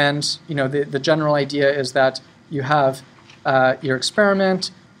the general idea is that you have your experiment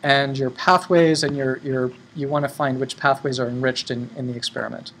and your pathways, and you want to find which pathways are enriched in the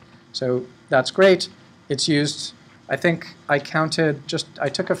experiment. So that's great. It's used, I think I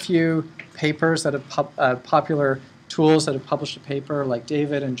took a few papers that have popular tools that have published a paper, like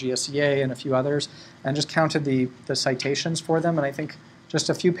David and GSEA and a few others, and just counted the citations for them. And I think just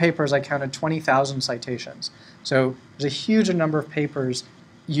a few papers, I counted 20,000 citations. So there's a huge number of papers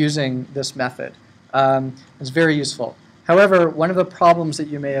using this method. It's very useful. However, one of the problems that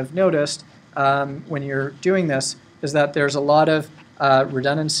you may have noticed when you're doing this is that there's a lot of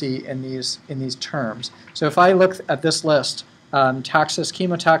redundancy in these terms. So if I look at this list, taxus,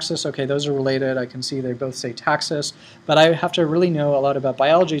 chemotaxis, okay, those are related. I can see they both say taxus, but I have to really know a lot about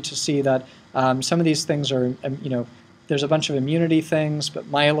biology to see that some of these things are, there's a bunch of immunity things, but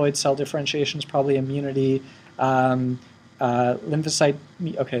myeloid cell differentiation is probably immunity. Lymphocyte,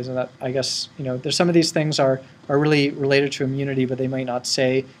 okay, so that, I guess, there's some of these things are really related to immunity, but they might not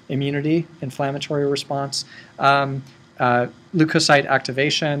say immunity, inflammatory response, leukocyte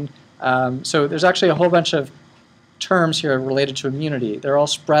activation. So there's actually a whole bunch of terms here related to immunity. They're all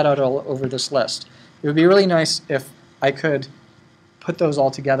spread out all over this list. It would be really nice if I could put those all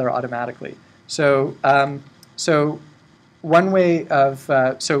together automatically. So, one way of,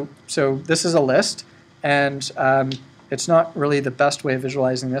 so this is a list, and it's not really the best way of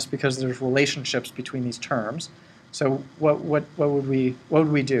visualizing this because there's relationships between these terms. So what would we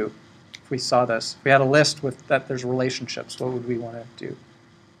do if we saw this? If we had a list with that there's relationships, what would we want to do?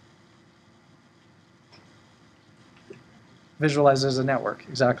 Visualize as a network,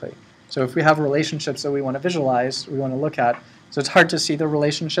 exactly. So if we have relationships that we want to visualize, we want to look at, so it's hard to see the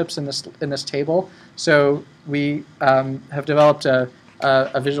relationships in this table. So we have developed a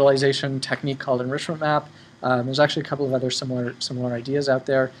visualization technique called enrichment map. There's actually a couple of other similar ideas out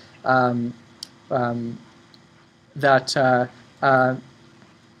there that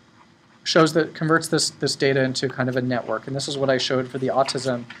converts this data into kind of a network, and this is what I showed for the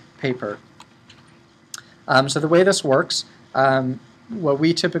autism paper. So the way this works, what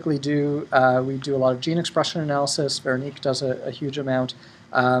we typically do, we do a lot of gene expression analysis. Veronique does a huge amount.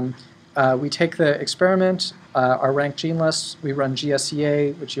 We take the experiment, our ranked gene lists, we run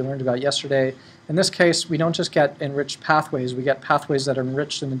GSEA, which you learned about yesterday. In this case, we don't just get enriched pathways, we get pathways that are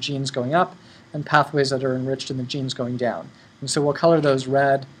enriched in the genes going up and pathways that are enriched in the genes going down. And so we'll color those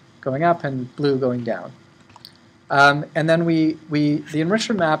red going up and blue going down. And then the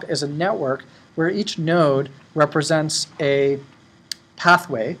enrichment map is a network where each node represents a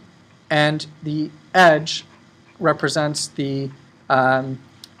pathway, and the edge represents the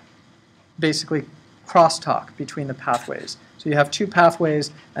basically crosstalk between the pathways. So you have two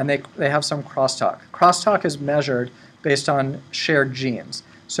pathways, and they have some crosstalk. Crosstalk is measured based on shared genes.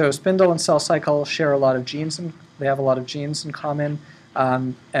 So spindle and cell cycle share a lot of genes, and they have a lot of genes in common,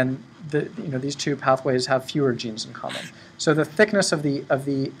 and these two pathways have fewer genes in common. So the thickness of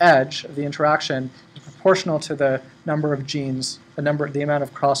the edge of the interaction is proportional to the number of genes, the amount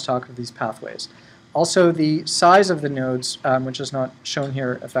of crosstalk of these pathways. Also, the size of the nodes, which is not shown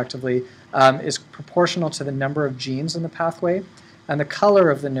here effectively, is proportional to the number of genes in the pathway, and the color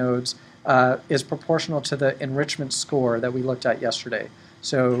of the nodes is proportional to the enrichment score that we looked at yesterday.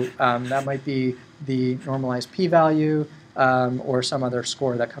 So that might be the normalized p-value or some other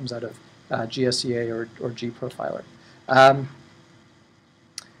score that comes out of GSEA or G-profiler.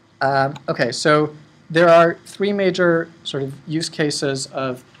 Okay, so there are three major sort of use cases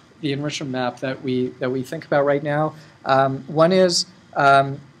of the enrichment map that we think about right now. One is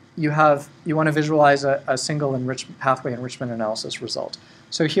you want to visualize a single pathway enrichment analysis result.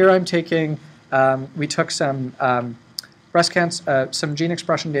 So here I'm taking we took some breast cancer, some gene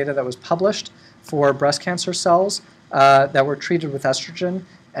expression data that was published for breast cancer cells that were treated with estrogen,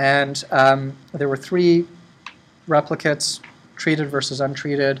 and there were 3 replicates, treated versus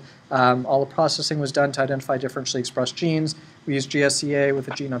untreated. All the processing was done to identify differentially expressed genes. We used GSEA with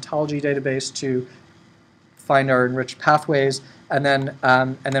a gene ontology database to find our enriched pathways, and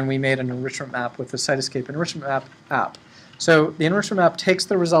then we made an enrichment map with the Cytoscape enrichment map app. So the enrichment map takes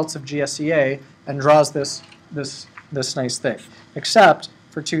the results of GSEA and draws this nice thing, except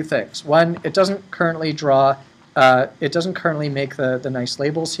for 2 things. One, it doesn't currently draw. It doesn't currently make the nice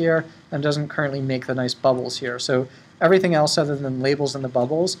labels here, and doesn't currently make the nice bubbles here. So everything else other than labels and the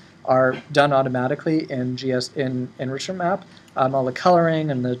bubbles are done automatically in enrichment map. All the coloring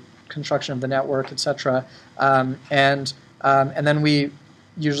and the construction of the network, etc. And then we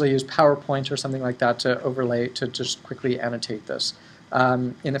usually use PowerPoint or something like that to overlay to just quickly annotate this.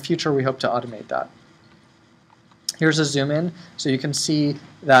 In the future, we hope to automate that. Here's a zoom in, so you can see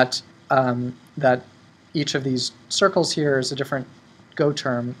that that each of these circles here is a different Go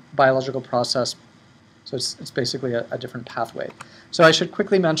term, biological process. So it's basically a different pathway. So I should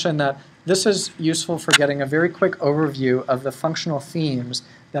quickly mention that this is useful for getting a very quick overview of the functional themes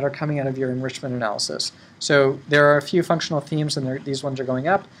that are coming out of your enrichment analysis. So there are a few functional themes, and these ones are going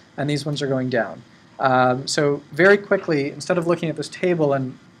up, and these ones are going down. So very quickly, instead of looking at this table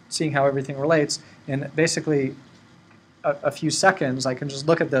and seeing how everything relates, in basically a few seconds, I can just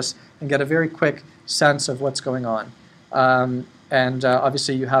look at this and get a very quick sense of what's going on. And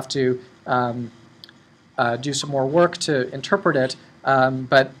obviously, you have to do some more work to interpret it.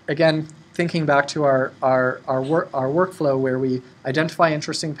 But again, thinking back to our workflow where we identify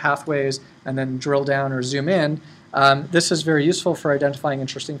interesting pathways and then drill down or zoom in, this is very useful for identifying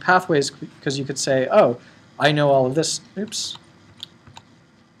interesting pathways because you could say, oh, I know all of this. Oops.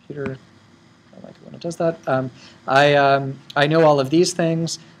 Computer, I don't like it when it does that. I know all of these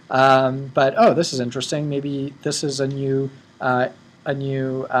things, but oh, this is interesting. Maybe this is a new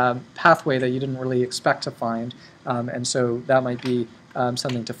pathway that you didn't really expect to find, and so that might be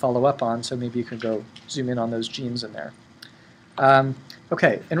something to follow up on, so maybe you could go zoom in on those genes in there.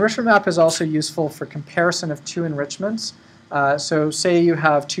 Okay, enrichment map is also useful for comparison of 2 enrichments. So say you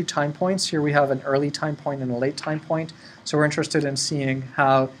have 2 time points. Here we have an early time point and a late time point. So we're interested in seeing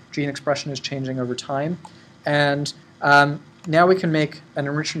how gene expression is changing over time. And now we can make an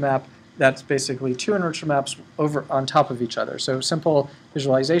enrichment map that's basically 2 enrichment maps over on top of each other. So simple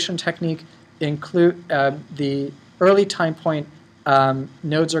visualization technique include the early time point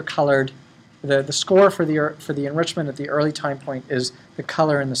nodes are colored. The score for the enrichment at the early time point is the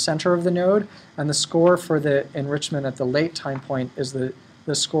color in the center of the node, and the score for the enrichment at the late time point is the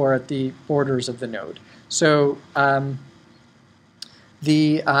score at the borders of the node. So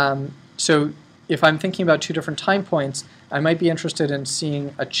so if I'm thinking about 2 different time points, I might be interested in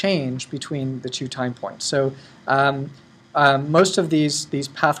seeing a change between the 2 time points. So most of these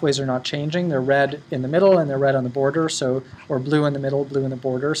pathways are not changing. They're red in the middle and they're red on the border, or blue in the middle, blue in the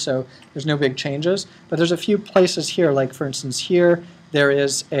border, so there's no big changes. But there's a few places here, like for instance here, there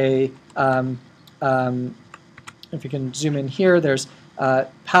is a, if you can zoom in here, there's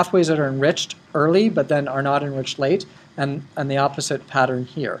pathways that are enriched early but then are not enriched late, and the opposite pattern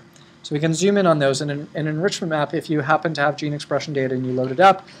here. So we can zoom in on those. And in an enrichment map, if you happen to have gene expression data and you load it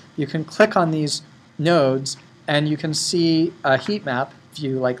up, you can click on these nodes and you can see a heat map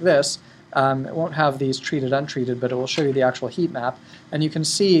view like this. It won't have these treated, untreated, but it will show you the actual heat map. And you can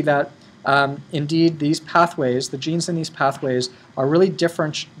see that indeed these pathways, the genes in these pathways, are really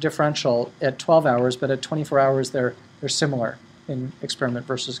differential at 12 hours, but at 24 hours they're similar in experiment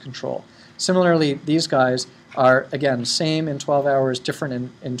versus control. Similarly, these guys are, again, same in 12 hours,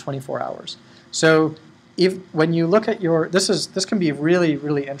 different in 24 hours. So when you look at this can be really,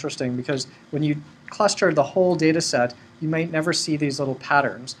 really interesting because when you cluster the whole data set, you might never see these little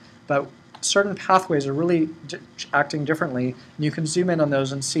patterns. But certain pathways are really acting differently, and you can zoom in on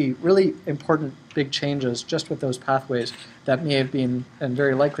those and see really important big changes just with those pathways that may have been, and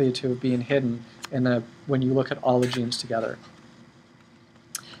very likely to have been, hidden when you look at all the genes together.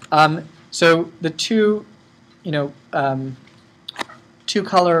 So the two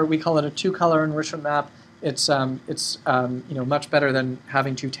color, we call it a 2-color enrichment map. It's much better than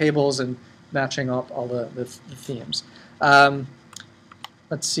having 2 tables and matching up all the themes.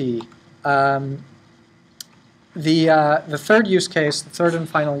 Let's see. The third and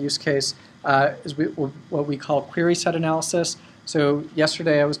final use case is what we call query set analysis. So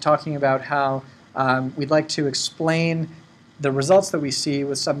yesterday I was talking about how we'd like to explain the results that we see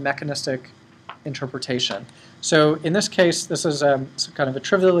with some mechanistic interpretation. So in this case, this is kind of a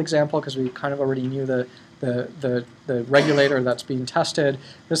trivial example because we kind of already knew the regulator that's being tested.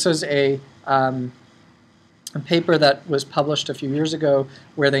 This is a paper that was published a few years ago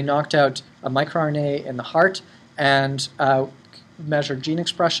where they knocked out a microRNA in the heart and measured gene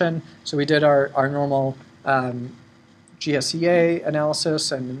expression. So we did our normal GSEA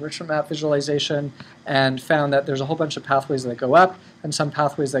analysis and enrichment map visualization and found that there's a whole bunch of pathways that go up and some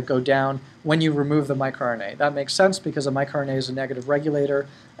pathways that go down when you remove the microRNA. That makes sense because a microRNA is a negative regulator,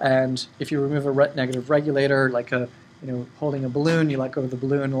 and if you remove a negative regulator, like holding a balloon, you let go of the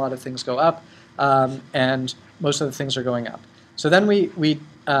balloon, a lot of things go up, and most of the things are going up. So then we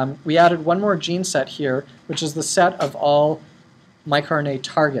added one more gene set here, which is the set of all microRNA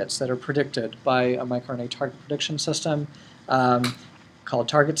targets that are predicted by a microRNA target prediction system called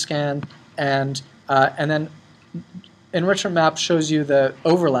TargetScan, and then enrichment map shows you the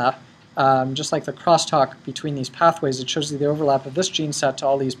overlap, just like the crosstalk between these pathways. It shows you the overlap of this gene set to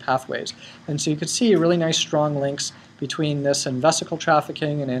all these pathways, and so you can see really nice strong links between this and vesicle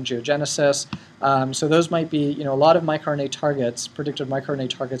trafficking and angiogenesis. So those might be, a lot of microRNA targets, predicted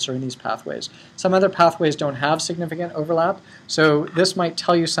microRNA targets are in these pathways. Some other pathways don't have significant overlap, so this might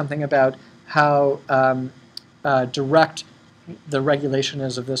tell you something about how direct the regulation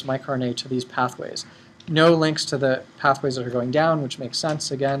is of this microRNA to these pathways. No links to the pathways that are going down, which makes sense,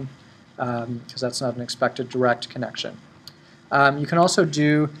 again, because that's not an expected direct connection. You can also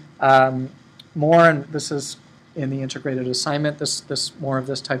do more, and this is in the integrated assignment, more of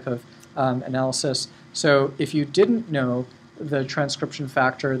this type of analysis. So if you didn't know the transcription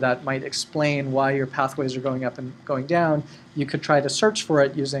factor that might explain why your pathways are going up and going down, you could try to search for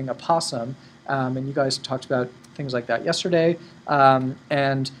it using a possum. And you guys talked about things like that yesterday.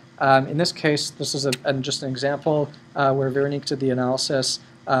 In this case, this is just an example where Veronique did the analysis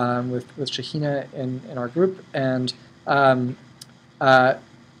with Shahina in our group and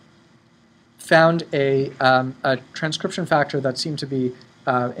found a transcription factor that seemed to be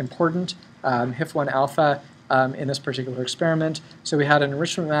important, HIF1 alpha, in this particular experiment. So we had an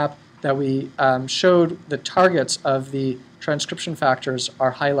enrichment map that we showed the targets of the transcription factors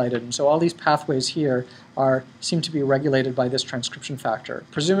are highlighted. And so all these pathways here seem to be regulated by this transcription factor.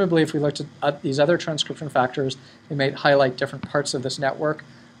 Presumably, if we looked at these other transcription factors, they may highlight different parts of this network.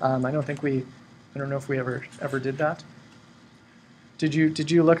 I don't know if we ever did that. Did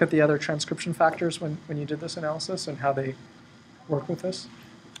you look at the other transcription factors when you did this analysis and how they work with this?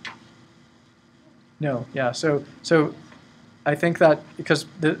 No, yeah. So I think that because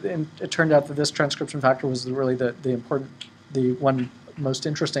it turned out that this transcription factor was really the one most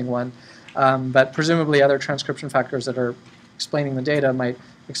interesting one, but presumably other transcription factors that are explaining the data might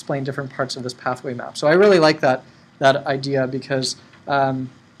explain different parts of this pathway map. So I really like that idea because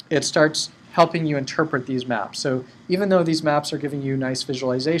it starts helping you interpret these maps. So even though these maps are giving you nice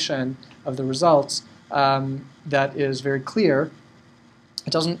visualization of the results that is very clear,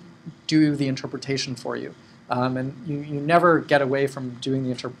 it doesn't do the interpretation for you. And you never get away from doing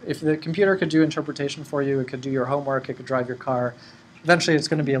the if the computer could do interpretation for you, it could do your homework, it could drive your car. Eventually it's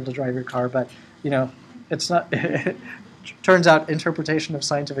going to be able to drive your car, but it's not. It turns out interpretation of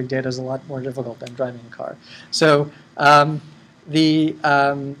scientific data is a lot more difficult than driving a car. So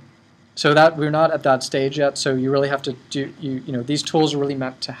so that we're not at that stage yet. So you really have to do these tools are really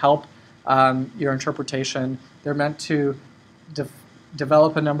meant to help your interpretation. They're meant to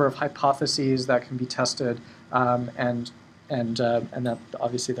develop a number of hypotheses that can be tested, and that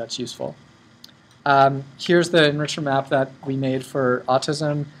obviously that's useful. Here's the enrichment map that we made for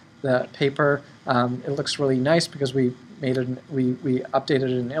autism. The paper it looks really nice because we updated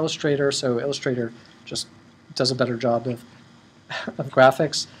it in Illustrator, so Illustrator just does a better job of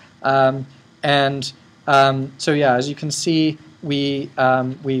graphics. So yeah, as you can see, we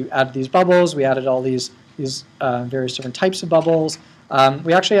added these bubbles. We added all these various different types of bubbles.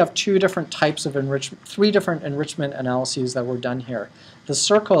 We actually have three different enrichment analyses that were done here. The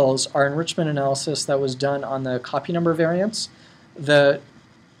circles are enrichment analysis that was done on the copy number variants. The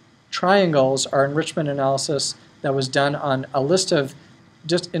triangles are enrichment analysis that was done on a list of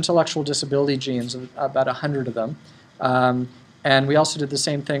intellectual disability genes, about 100 of them. And we also did the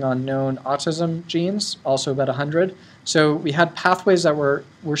same thing on known autism genes, also about 100. So we had pathways that we're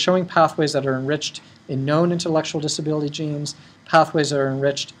showing pathways that are enriched in known intellectual disability genes, pathways that are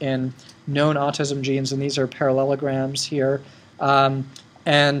enriched in known autism genes, and these are parallelograms here, and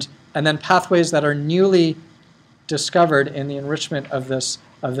then pathways that are newly discovered in the enrichment of this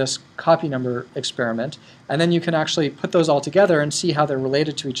of this copy number experiment. And then you can actually put those all together and see how they're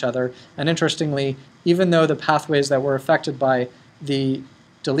related to each other. And interestingly, even though the pathways that were affected by the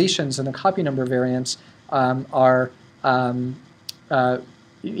deletions in the copy number variants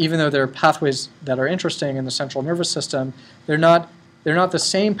even though they're pathways that are interesting in the central nervous system, they're not the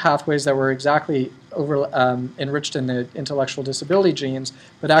same pathways that were exactly enriched in the intellectual disability genes,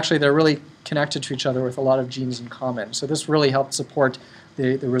 but actually they're really connected to each other with a lot of genes in common. So this really helped support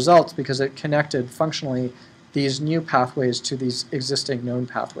the results because it connected functionally these new pathways to these existing known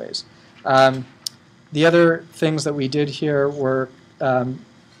pathways. The other things that we did here were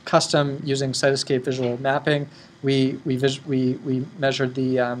custom using cytoscape visual mapping. We measured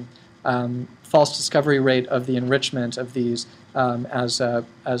the false discovery rate of the enrichment of these as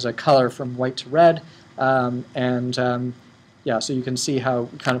a color from white to red, yeah, so you can see how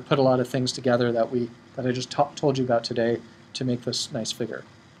we kind of put a lot of things together that I just told you about today to make this nice figure.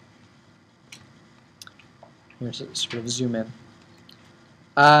 Here's a sort of zoom in.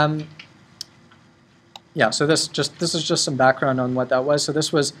 Yeah, so this is just some background on what that was. So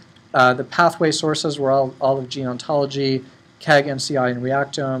this was the pathway sources were all of gene ontology, KEGG, NCI, and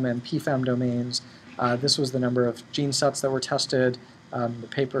Reactome, and PFAM domains. This was the number of gene sets that were tested. The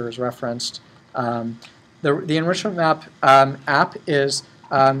paper is referenced. The enrichment map app is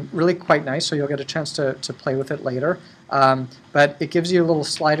really quite nice, so you'll get a chance to play with it later. But it gives you little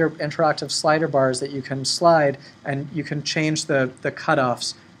interactive slider bars that you can slide, and you can change the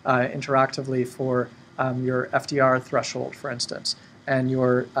cutoffs interactively for your FDR threshold, for instance, and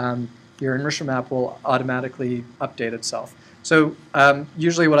your enrichment map will automatically update itself. So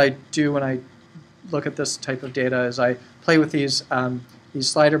usually what I do when I look at this type of data is I play with these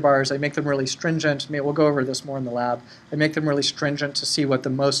slider bars. I make them really stringent. We'll go over this more in the lab. I make them really stringent to see what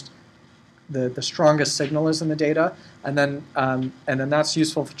the strongest signal is in the data, and then that's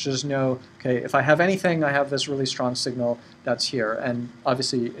useful to just know, okay, if I have anything, I have this really strong signal that's here, and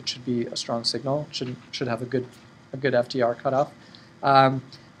obviously it should be a strong signal. It should have a good FDR cutoff, and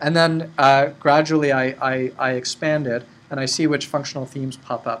then gradually I expand it, and I see which functional themes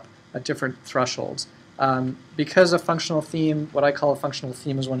pop up at different thresholds. Because a functional theme, what I call a functional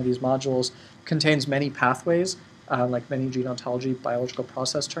theme is one of these modules, contains many pathways, like many gene ontology biological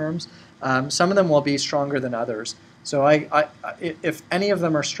process terms. Some of them will be stronger than others. So if any of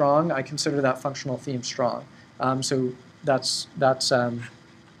them are strong, I consider that functional theme strong. So that's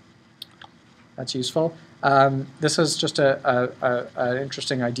useful. This is just an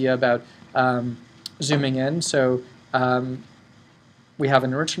interesting idea about zooming in. So we have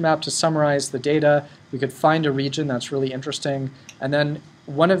an enrichment map to summarize the data. We could find a region that's really interesting, and then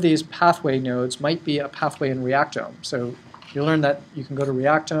one of these pathway nodes might be a pathway in Reactome. So you learn that you can go to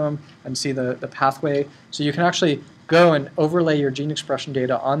Reactome and see the pathway. So you can actually go and overlay your gene expression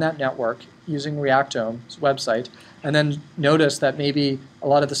data on that network using Reactome's website, and then notice that maybe a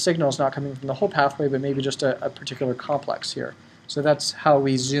lot of the signal is not coming from the whole pathway, but maybe just a particular complex here. So that's how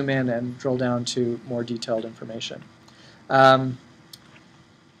we zoom in and drill down to more detailed information.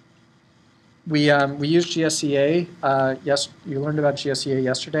 We use GSEA. Yes, you learned about GSEA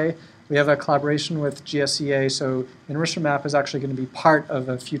yesterday. We have a collaboration with GSEA, so enrichment map is actually going to be part of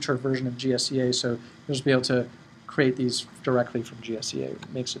a future version of GSEA, so you'll just be able to create these directly from GSEA.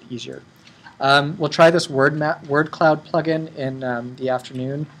 It makes it easier. We'll try this word cloud plugin in the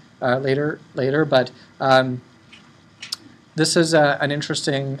afternoon later, but this is an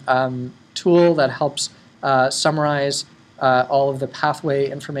interesting tool that helps summarize all of the pathway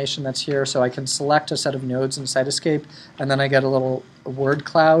information that's here. So I can select a set of nodes in Cytoscape, and then I get a little word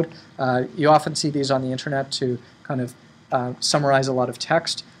cloud. You often see these on the internet to kind of summarize a lot of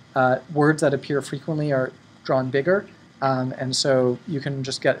text. Words that appear frequently are drawn bigger, and so you can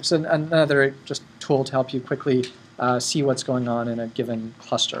just get another just tool to help you quickly see what's going on in a given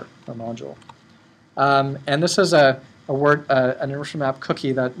cluster or module. And this is an enrichment map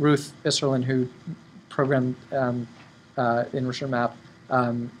cookie that Ruth Isserlin, who programmed enrichment map,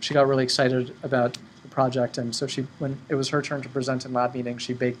 she got really excited about the project, and so when it was her turn to present in lab meeting,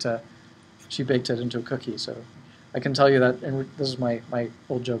 she baked it into a cookie. So I can tell you that, and this is my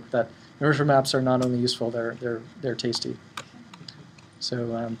old joke, that enrichment maps are not only useful, they're tasty.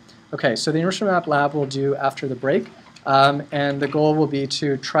 So okay, so the enrichment map lab we'll do after the break, and the goal will be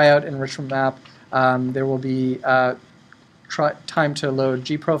to try out enrichment map. There will be time to load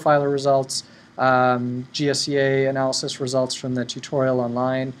gprofiler results, GSEA analysis results from the tutorial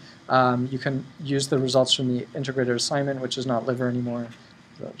online. You can use the results from the integrated assignment, which is not liver anymore.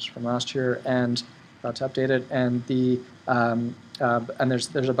 That was from last year, and about to update it. And and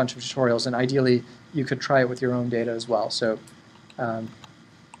there's a bunch of tutorials, and ideally you could try it with your own data as well. So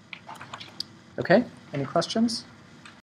Okay, any questions?